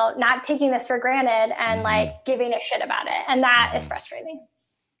 not taking this for granted and like giving a shit about it. And that is frustrating.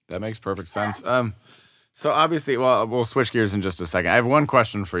 That makes perfect sense. So obviously, well, we'll switch gears in just a second. I have one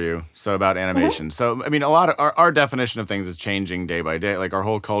question for you. So about animation. So, I mean, a lot of our definition of things is changing day by day. Like our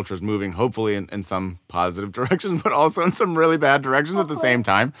whole culture is moving, hopefully in some positive directions, but also in some really bad directions at the same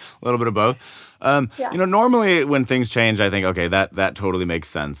time. A little bit of both. Normally when things change, I think, okay, that totally makes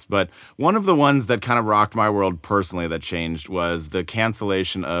sense. But one of the ones that kind of rocked my world personally that changed was the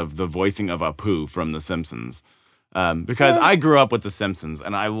cancellation of the voicing of Apu from The Simpsons. Because I grew up with The Simpsons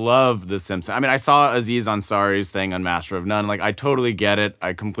and I love The Simpsons. I mean, I saw Aziz Ansari's thing on Master of None. Like, I totally get it.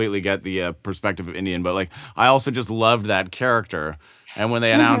 I completely get the perspective of Indian, but like, I also just loved that character. And when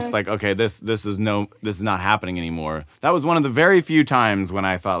they announced, like, okay, this is not happening anymore. That was one of the very few times when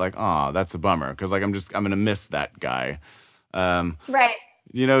I thought, like, oh, that's a bummer, because like I'm gonna miss that guy. Right.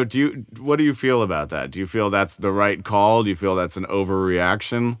 What do you feel about that? Do you feel that's the right call? Do you feel that's an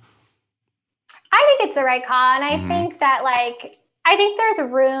overreaction? I think it's the right call. And I think that I think there's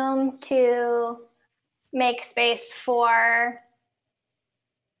room to make space for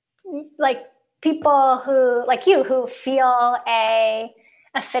like people who, like you, who feel a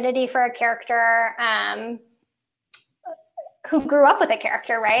affinity for a character, who grew up with a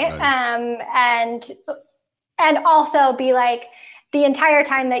character, right? And also be like, the entire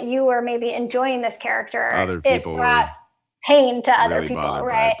time that you were maybe enjoying this character, other people brought pain to other really people,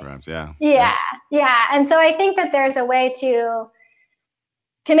 right? Perhaps, yeah. And so I think that there's a way to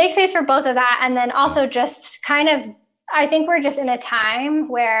make space for both of that, and then also just kind of, I think we're just in a time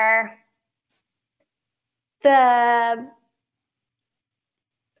where and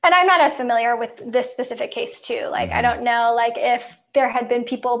I'm not as familiar with this specific case too. Like, I don't know, like if there had been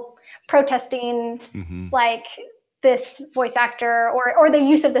people protesting, like this voice actor or the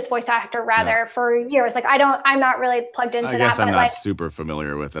use of this voice actor rather for years. Like, I'm not really plugged into that. I guess I'm not super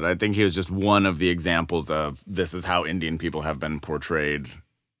familiar with it. I think he was just one of the examples of this is how Indian people have been portrayed,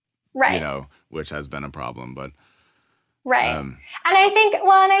 right? Which has been a problem, but right. And I think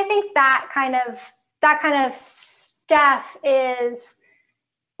that kind of stuff is,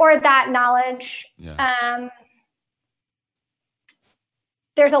 or that knowledge,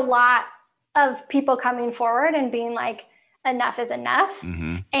 there's a lot of people coming forward and being like, enough is enough.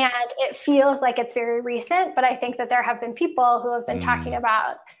 And it feels like it's very recent, but I think that there have been people who have been talking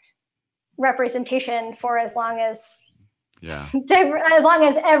about representation for as long as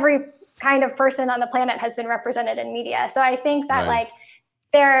every kind of person on the planet has been represented in media. So I think that like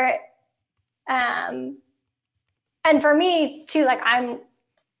there, and for me too, like I'm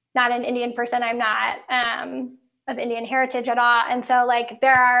not an Indian person. I'm not of Indian heritage at all. And so like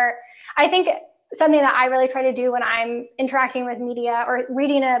I think something that I really try to do when I'm interacting with media or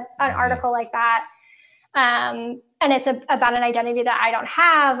reading an article like that, and it's about an identity that I don't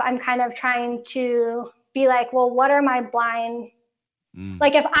have, I'm kind of trying to be like, well, what are my blind,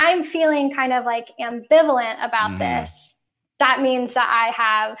 like if I'm feeling kind of like ambivalent about this, that means that I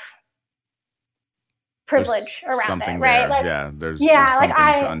have privilege around it, right? Like, there's something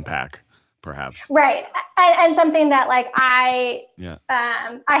to unpack. Perhaps. Right. And something that like I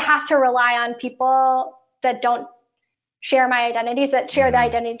have to rely on people that don't share my identities, that share the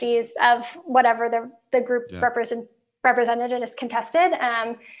identities of whatever the group represented and is contested.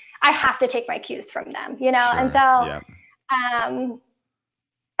 I have to take my cues from them, And so, and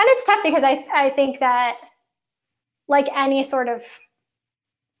it's tough because I think that like any sort of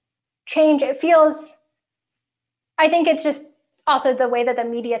change, I think it's just also the way that the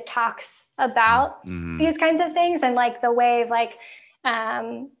media talks about these kinds of things, and like the way of like,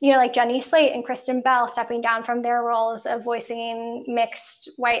 like Jenny Slate and Kristen Bell stepping down from their roles of voicing mixed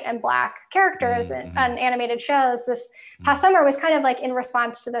white and Black characters on animated shows this past summer was kind of like in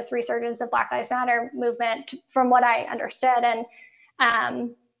response to this resurgence of Black Lives Matter movement, from what I understood.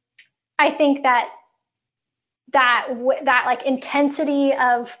 And I think that that like intensity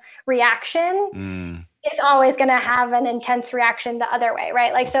of reaction is always going to have an intense reaction the other way,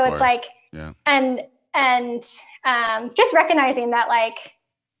 right? Like, so it's like, and just recognizing that, like,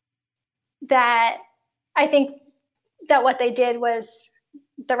 that I think that what they did was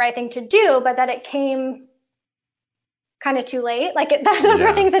the right thing to do, but that it came kind of too late. Like, those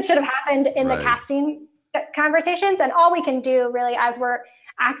were things that should have happened in the casting conversations. And all we can do really, as we're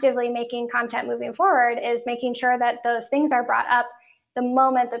actively making content moving forward, is making sure that those things are brought up the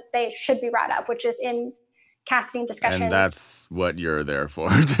moment that they should be brought up, which is in casting discussions. And that's what you're there for,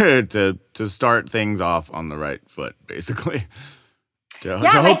 to start things off on the right foot, basically, to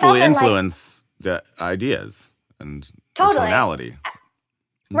hopefully influence the ideas and the tonality.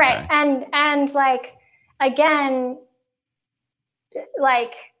 Right. And like, again,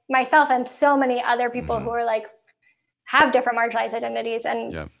 like myself and so many other people who are like, have different marginalized identities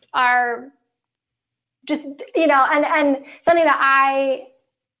and are just, you know, and something that I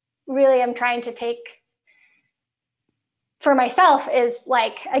really am trying to take for myself is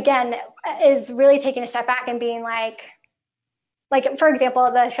like, again, is really taking a step back and being like, for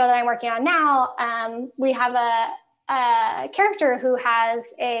example, the show that I'm working on now, we have a character who has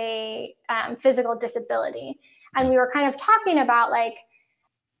a physical disability. And we were kind of talking about, like,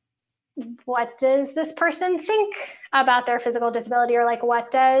 what does this person think about their physical disability? Or like,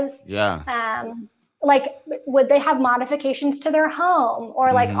 what does, like, would they have modifications to their home?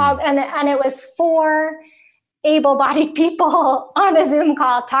 Or like, and it was 4 able-bodied people on a Zoom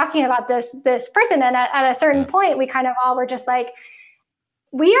call talking about this person. And at a certain point, we kind of all were just like,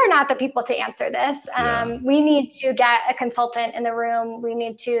 we are not the people to answer this. We need to get a consultant in the room. We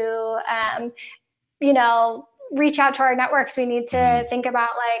need to, you know, reach out to our networks. We need to think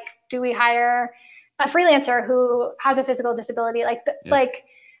about, like, do we hire a freelancer who has a physical disability? Like,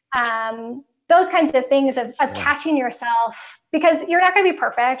 those kinds of things of catching yourself, because you're not going to be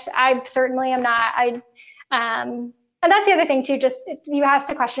perfect. I certainly am not. And that's the other thing too, just you asked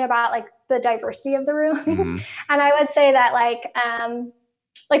a question about like the diversity of the rooms. And I would say that like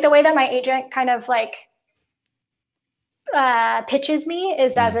the way that my agent kind of like pitches me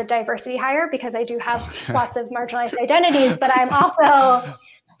is as a diversity hire, because I do have lots of marginalized identities, but I'm also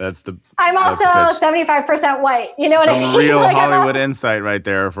 75% white. You know what I mean? Real like, Hollywood insight right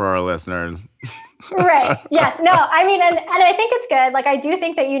there for our listeners. Right. Yes. No, I mean, and I think it's good. Like, I do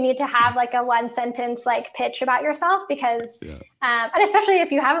think that you need to have like a 1 sentence like pitch about yourself, because, and especially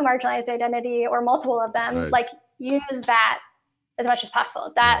if you have a marginalized identity or multiple of them, like, use that as much as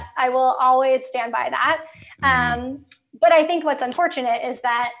possible. That I will always stand by that. But I think what's unfortunate is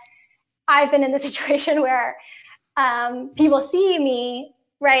that I've been in the situation where people see me,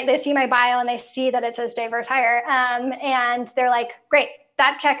 right? They see my bio and they see that it says diverse hire, and they're like, great,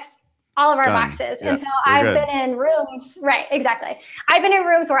 that checks all of our boxes. And so I've been in rooms, right, exactly. I've been in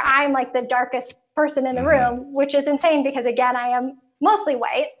rooms where I'm like the darkest person in the room, which is insane because, again, I am mostly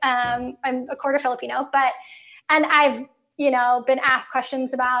white. I'm a quarter Filipino, and I've, you know, been asked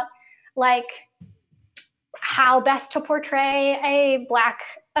questions about like how best to portray a Black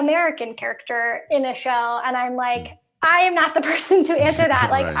American character in a show. And I'm like, I am not the person to answer that.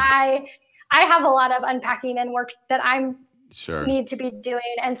 Like, I have a lot of unpacking and work that I'm need to be doing.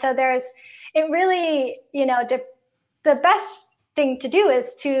 And so it really, you know, the best thing to do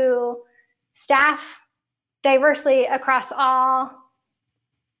is to staff diversely across all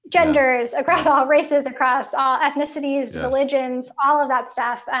genders, across all races, across all ethnicities, religions, all of that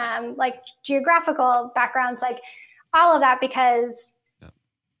stuff, like geographical backgrounds, like all of that, because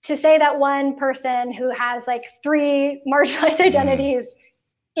to say that one person who has like 3 marginalized identities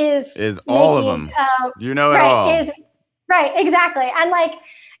is all of them, you know, it all. Right, exactly. And like,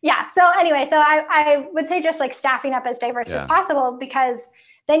 so anyway, so I would say just like staffing up as diverse as possible, because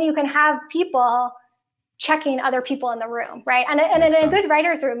then you can have people checking other people in the room, right? And in a good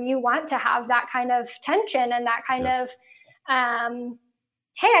writer's room, you want to have that kind of tension and that kind of,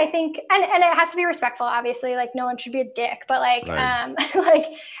 hey, I think, and it has to be respectful, obviously, like no one should be a dick, but like, like,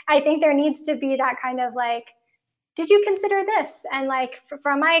 I think there needs to be that kind of like, did you consider this? And like,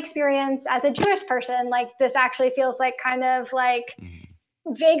 from my experience as a Jewish person, like this actually feels like kind of like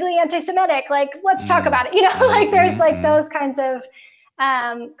vaguely anti-Semitic, like, let's talk about it. You know, like there's like those kinds of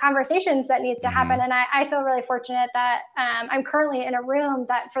conversations that needs to happen. And I feel really fortunate that I'm currently in a room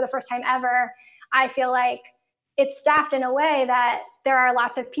that for the first time ever, I feel like it's staffed in a way that there are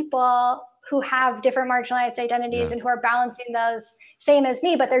lots of people who have different marginalized identities and who are balancing those same as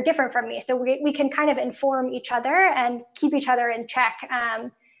me, but they're different from me. So we can kind of inform each other and keep each other in check.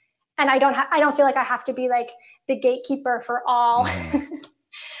 And I don't feel like I have to be like the gatekeeper for all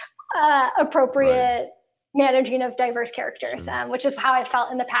appropriate managing of diverse characters, Sure. which is how I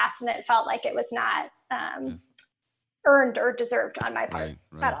felt in the past, and it felt like it was not earned or deserved on my part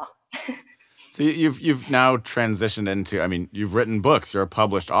at all. So you've now transitioned into, I mean, you've written books. You're a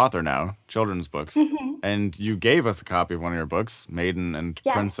published author now, children's books. Mm-hmm. And you gave us a copy of one of your books, Maiden and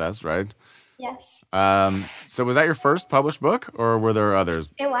Yes. Princess, right? Yes. So was that your first published book, or were there others?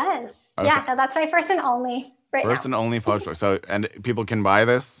 It was. Okay. Yeah, no, that's my first and only First and only published book. So, and people can buy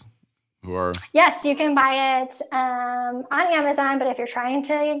this who are... Yes, you can buy it on Amazon, but if you're trying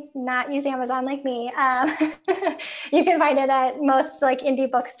to not use Amazon like me, you can find it at most like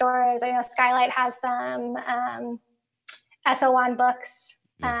indie bookstores. I know Skylight has some, SO1 Books,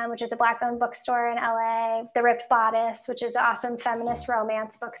 Yes. which is a Black-owned bookstore in LA, The Ripped Bodice, which is an awesome feminist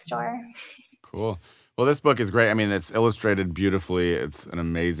romance bookstore. Cool. Well, this book is great. I mean, it's illustrated beautifully. It's an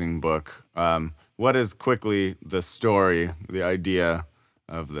amazing book. What is quickly the story, the idea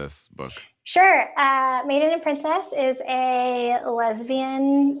of this book? Sure. Maiden and Princess is a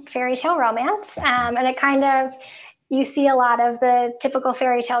lesbian fairy tale romance. And it kind of, you see a lot of the typical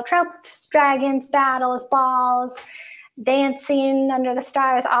fairy tale tropes, dragons, battles, balls, dancing under the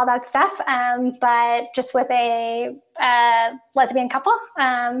stars, all that stuff. But just with a lesbian couple,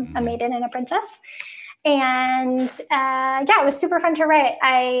 a maiden and a princess. And it was super fun to write.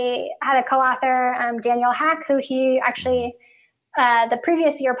 I had a co-author, Daniel Hack, who he actually the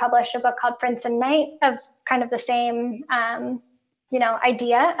previous year published a book called Prince and Knight, of kind of the same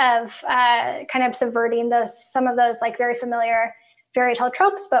idea of kind of subverting some of those like very familiar fairy tale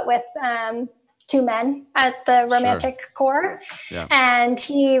tropes, but with two men at the romantic core. Yeah. And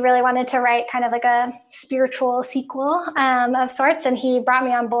he really wanted to write kind of like a spiritual sequel of sorts, and he brought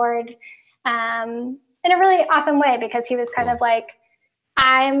me on board in a really awesome way, because he was kind of like,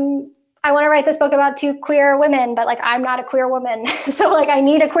 I want to write this book about two queer women, but like, I'm not a queer woman. So like, I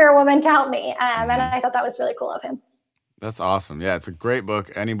need a queer woman to help me. And I thought that was really cool of him. That's awesome. Yeah, it's a great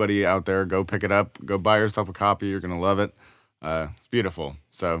book. Anybody out there, go pick it up. Go buy yourself a copy. You're going to love it. It's beautiful.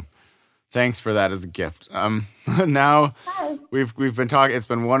 So thanks for that as a gift. Now we've been talking. It's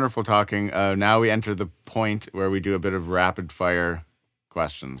been wonderful talking. Now we enter the point where we do a bit of rapid fire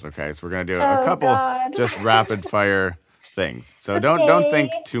questions. Okay, so we're going to do a couple just rapid fire things. So don't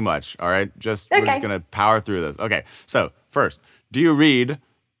think too much, all right? We're just going to power through this. Okay, so first, do you read?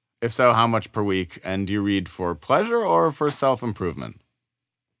 If so, how much per week? And do you read for pleasure or for self-improvement?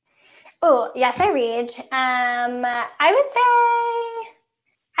 Oh, yes, I read. I would say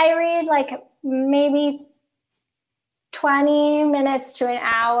I read like maybe 20 minutes to an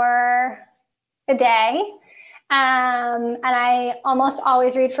hour a day. And I almost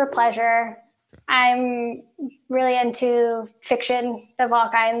always read for pleasure. I'm really into fiction of all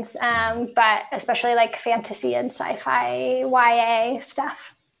kinds, but especially like fantasy and sci-fi, YA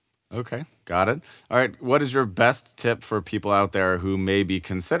stuff. Okay, got it. All right, what is your best tip for people out there who may be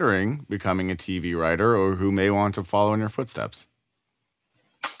considering becoming a TV writer or who may want to follow in your footsteps?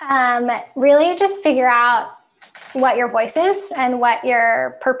 Really just figure out what your voice is and what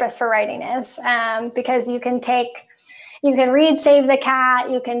your purpose for writing is, because you can read Save the Cat,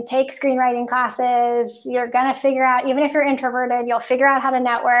 you can take screenwriting classes, you're going to figure out, even if you're introverted, you'll figure out how to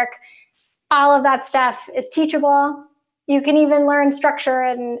network. All of that stuff is teachable. You can even learn structure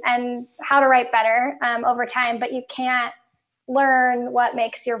and how to write better over time, but you can't learn what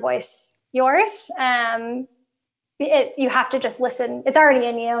makes your voice yours. You have to just listen. It's already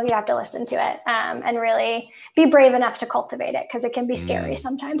in you. You have to listen to it and really be brave enough to cultivate it, because it can be scary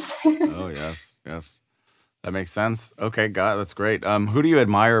sometimes. Oh, yes. That makes sense. Okay, got it. That's great. Who do you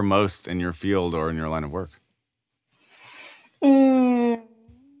admire most in your field or in your line of work?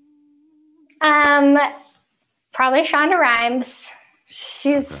 Probably Shonda Rhimes.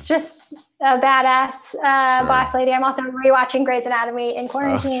 She's just a badass boss lady. I'm also rewatching Grey's Anatomy in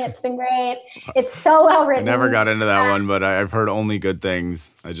quarantine. It's been great. It's so well written. I never got into that one, but I've heard only good things.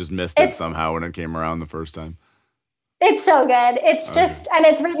 I just missed it somehow when it came around the first time. It's so good. It's just, and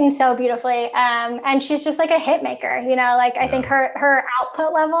it's written so beautifully. And she's just like a hit maker, like I think her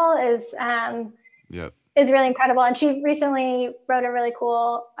output level is really incredible. And she recently wrote a really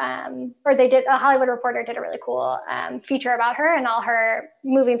cool, a Hollywood Reporter did a really cool feature about her and all her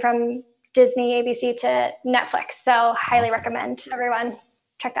moving from Disney, ABC to Netflix. So highly recommend everyone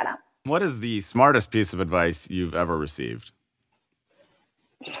check that out. What is the smartest piece of advice you've ever received?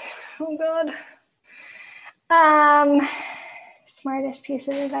 Oh God. Smartest piece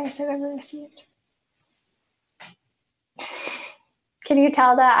of advice I've ever received. Can you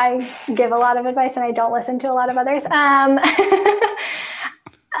tell that I give a lot of advice and I don't listen to a lot of others?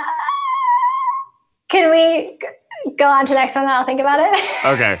 Can we go on to the next one and I'll think about it?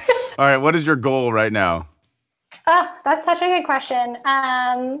 Okay. All right. What is your goal right now? Oh, that's such a good question.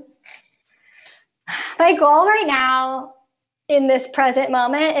 My goal right now in this present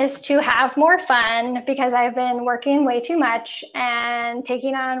moment is to have more fun because I've been working way too much and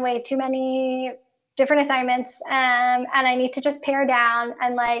taking on way too many different assignments. And I need to just pare down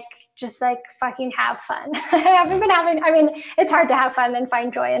and just fucking have fun. I haven't been having, I mean, it's hard to have fun and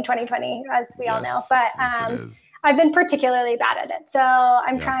find joy in 2020, as we all know, but I've been particularly bad at it. So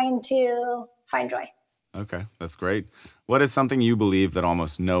I'm trying to find joy. Okay, that's great. What is something you believe that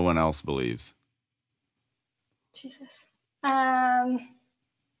almost no one else believes? Jesus. I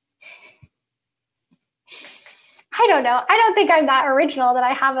don't know. I don't think I'm that original that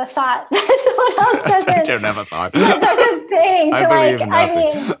I have a thought that someone else doesn't. I don't have a thought. Doesn't think. I believe nothing. I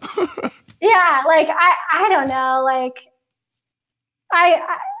mean, yeah, I don't know.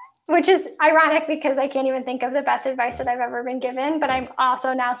 Which is ironic because I can't even think of the best advice that I've ever been given. But I'm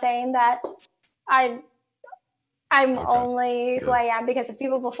also now saying that I'm only who I am because of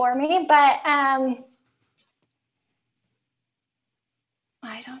people before me. But I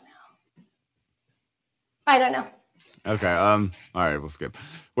don't know. Okay. All right, we'll skip.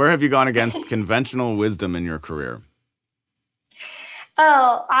 Where have you gone against conventional wisdom in your career?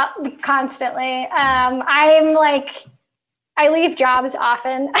 Oh, constantly. I leave jobs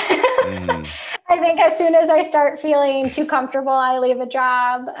often. Mm. I think as soon as I start feeling too comfortable, I leave a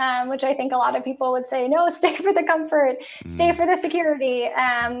job, which I think a lot of people would say, no, stay for the comfort, stay for the security.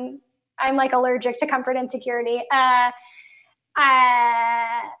 I'm allergic to comfort and security.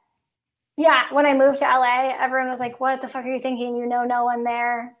 Yeah, when I moved to LA, everyone was like, what the fuck are you thinking? You know no one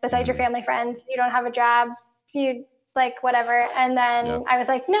there besides your family, friends. You don't have a job. You whatever. And then I was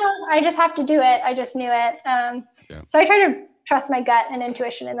like, no, I just have to do it. I just knew it. So I try to trust my gut and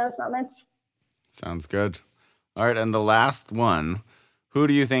intuition in those moments. Sounds good. All right, and the last one, who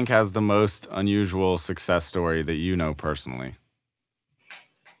do you think has the most unusual success story that you know personally?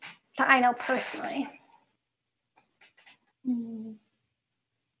 That I know personally.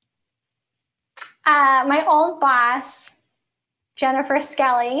 My old boss, Jennifer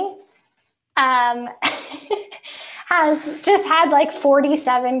Skelly, has just had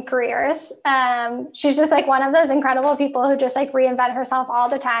 47 careers. She's just one of those incredible people who just reinvent herself all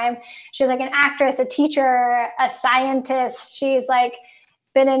the time. She's an actress, a teacher, a scientist. She's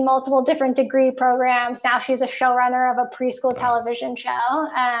been in multiple different degree programs. Now she's a showrunner of a preschool television show.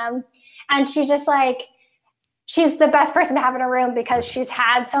 And she just she's the best person to have in a room because she's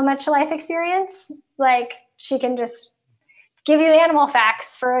had so much life experience. She can just give you the animal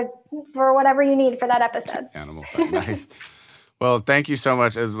facts for whatever you need for that episode. Animal facts, nice. Well, thank you so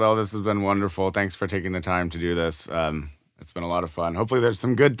much, Isabel. This has been wonderful. Thanks for taking the time to do this. It's been a lot of fun. Hopefully there's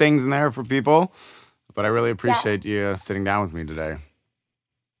some good things in there for people, but I really appreciate you sitting down with me today.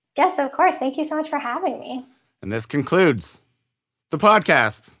 Yes, of course. Thank you so much for having me. And this concludes the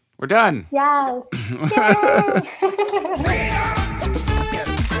podcast. We're done. Yes. Yay!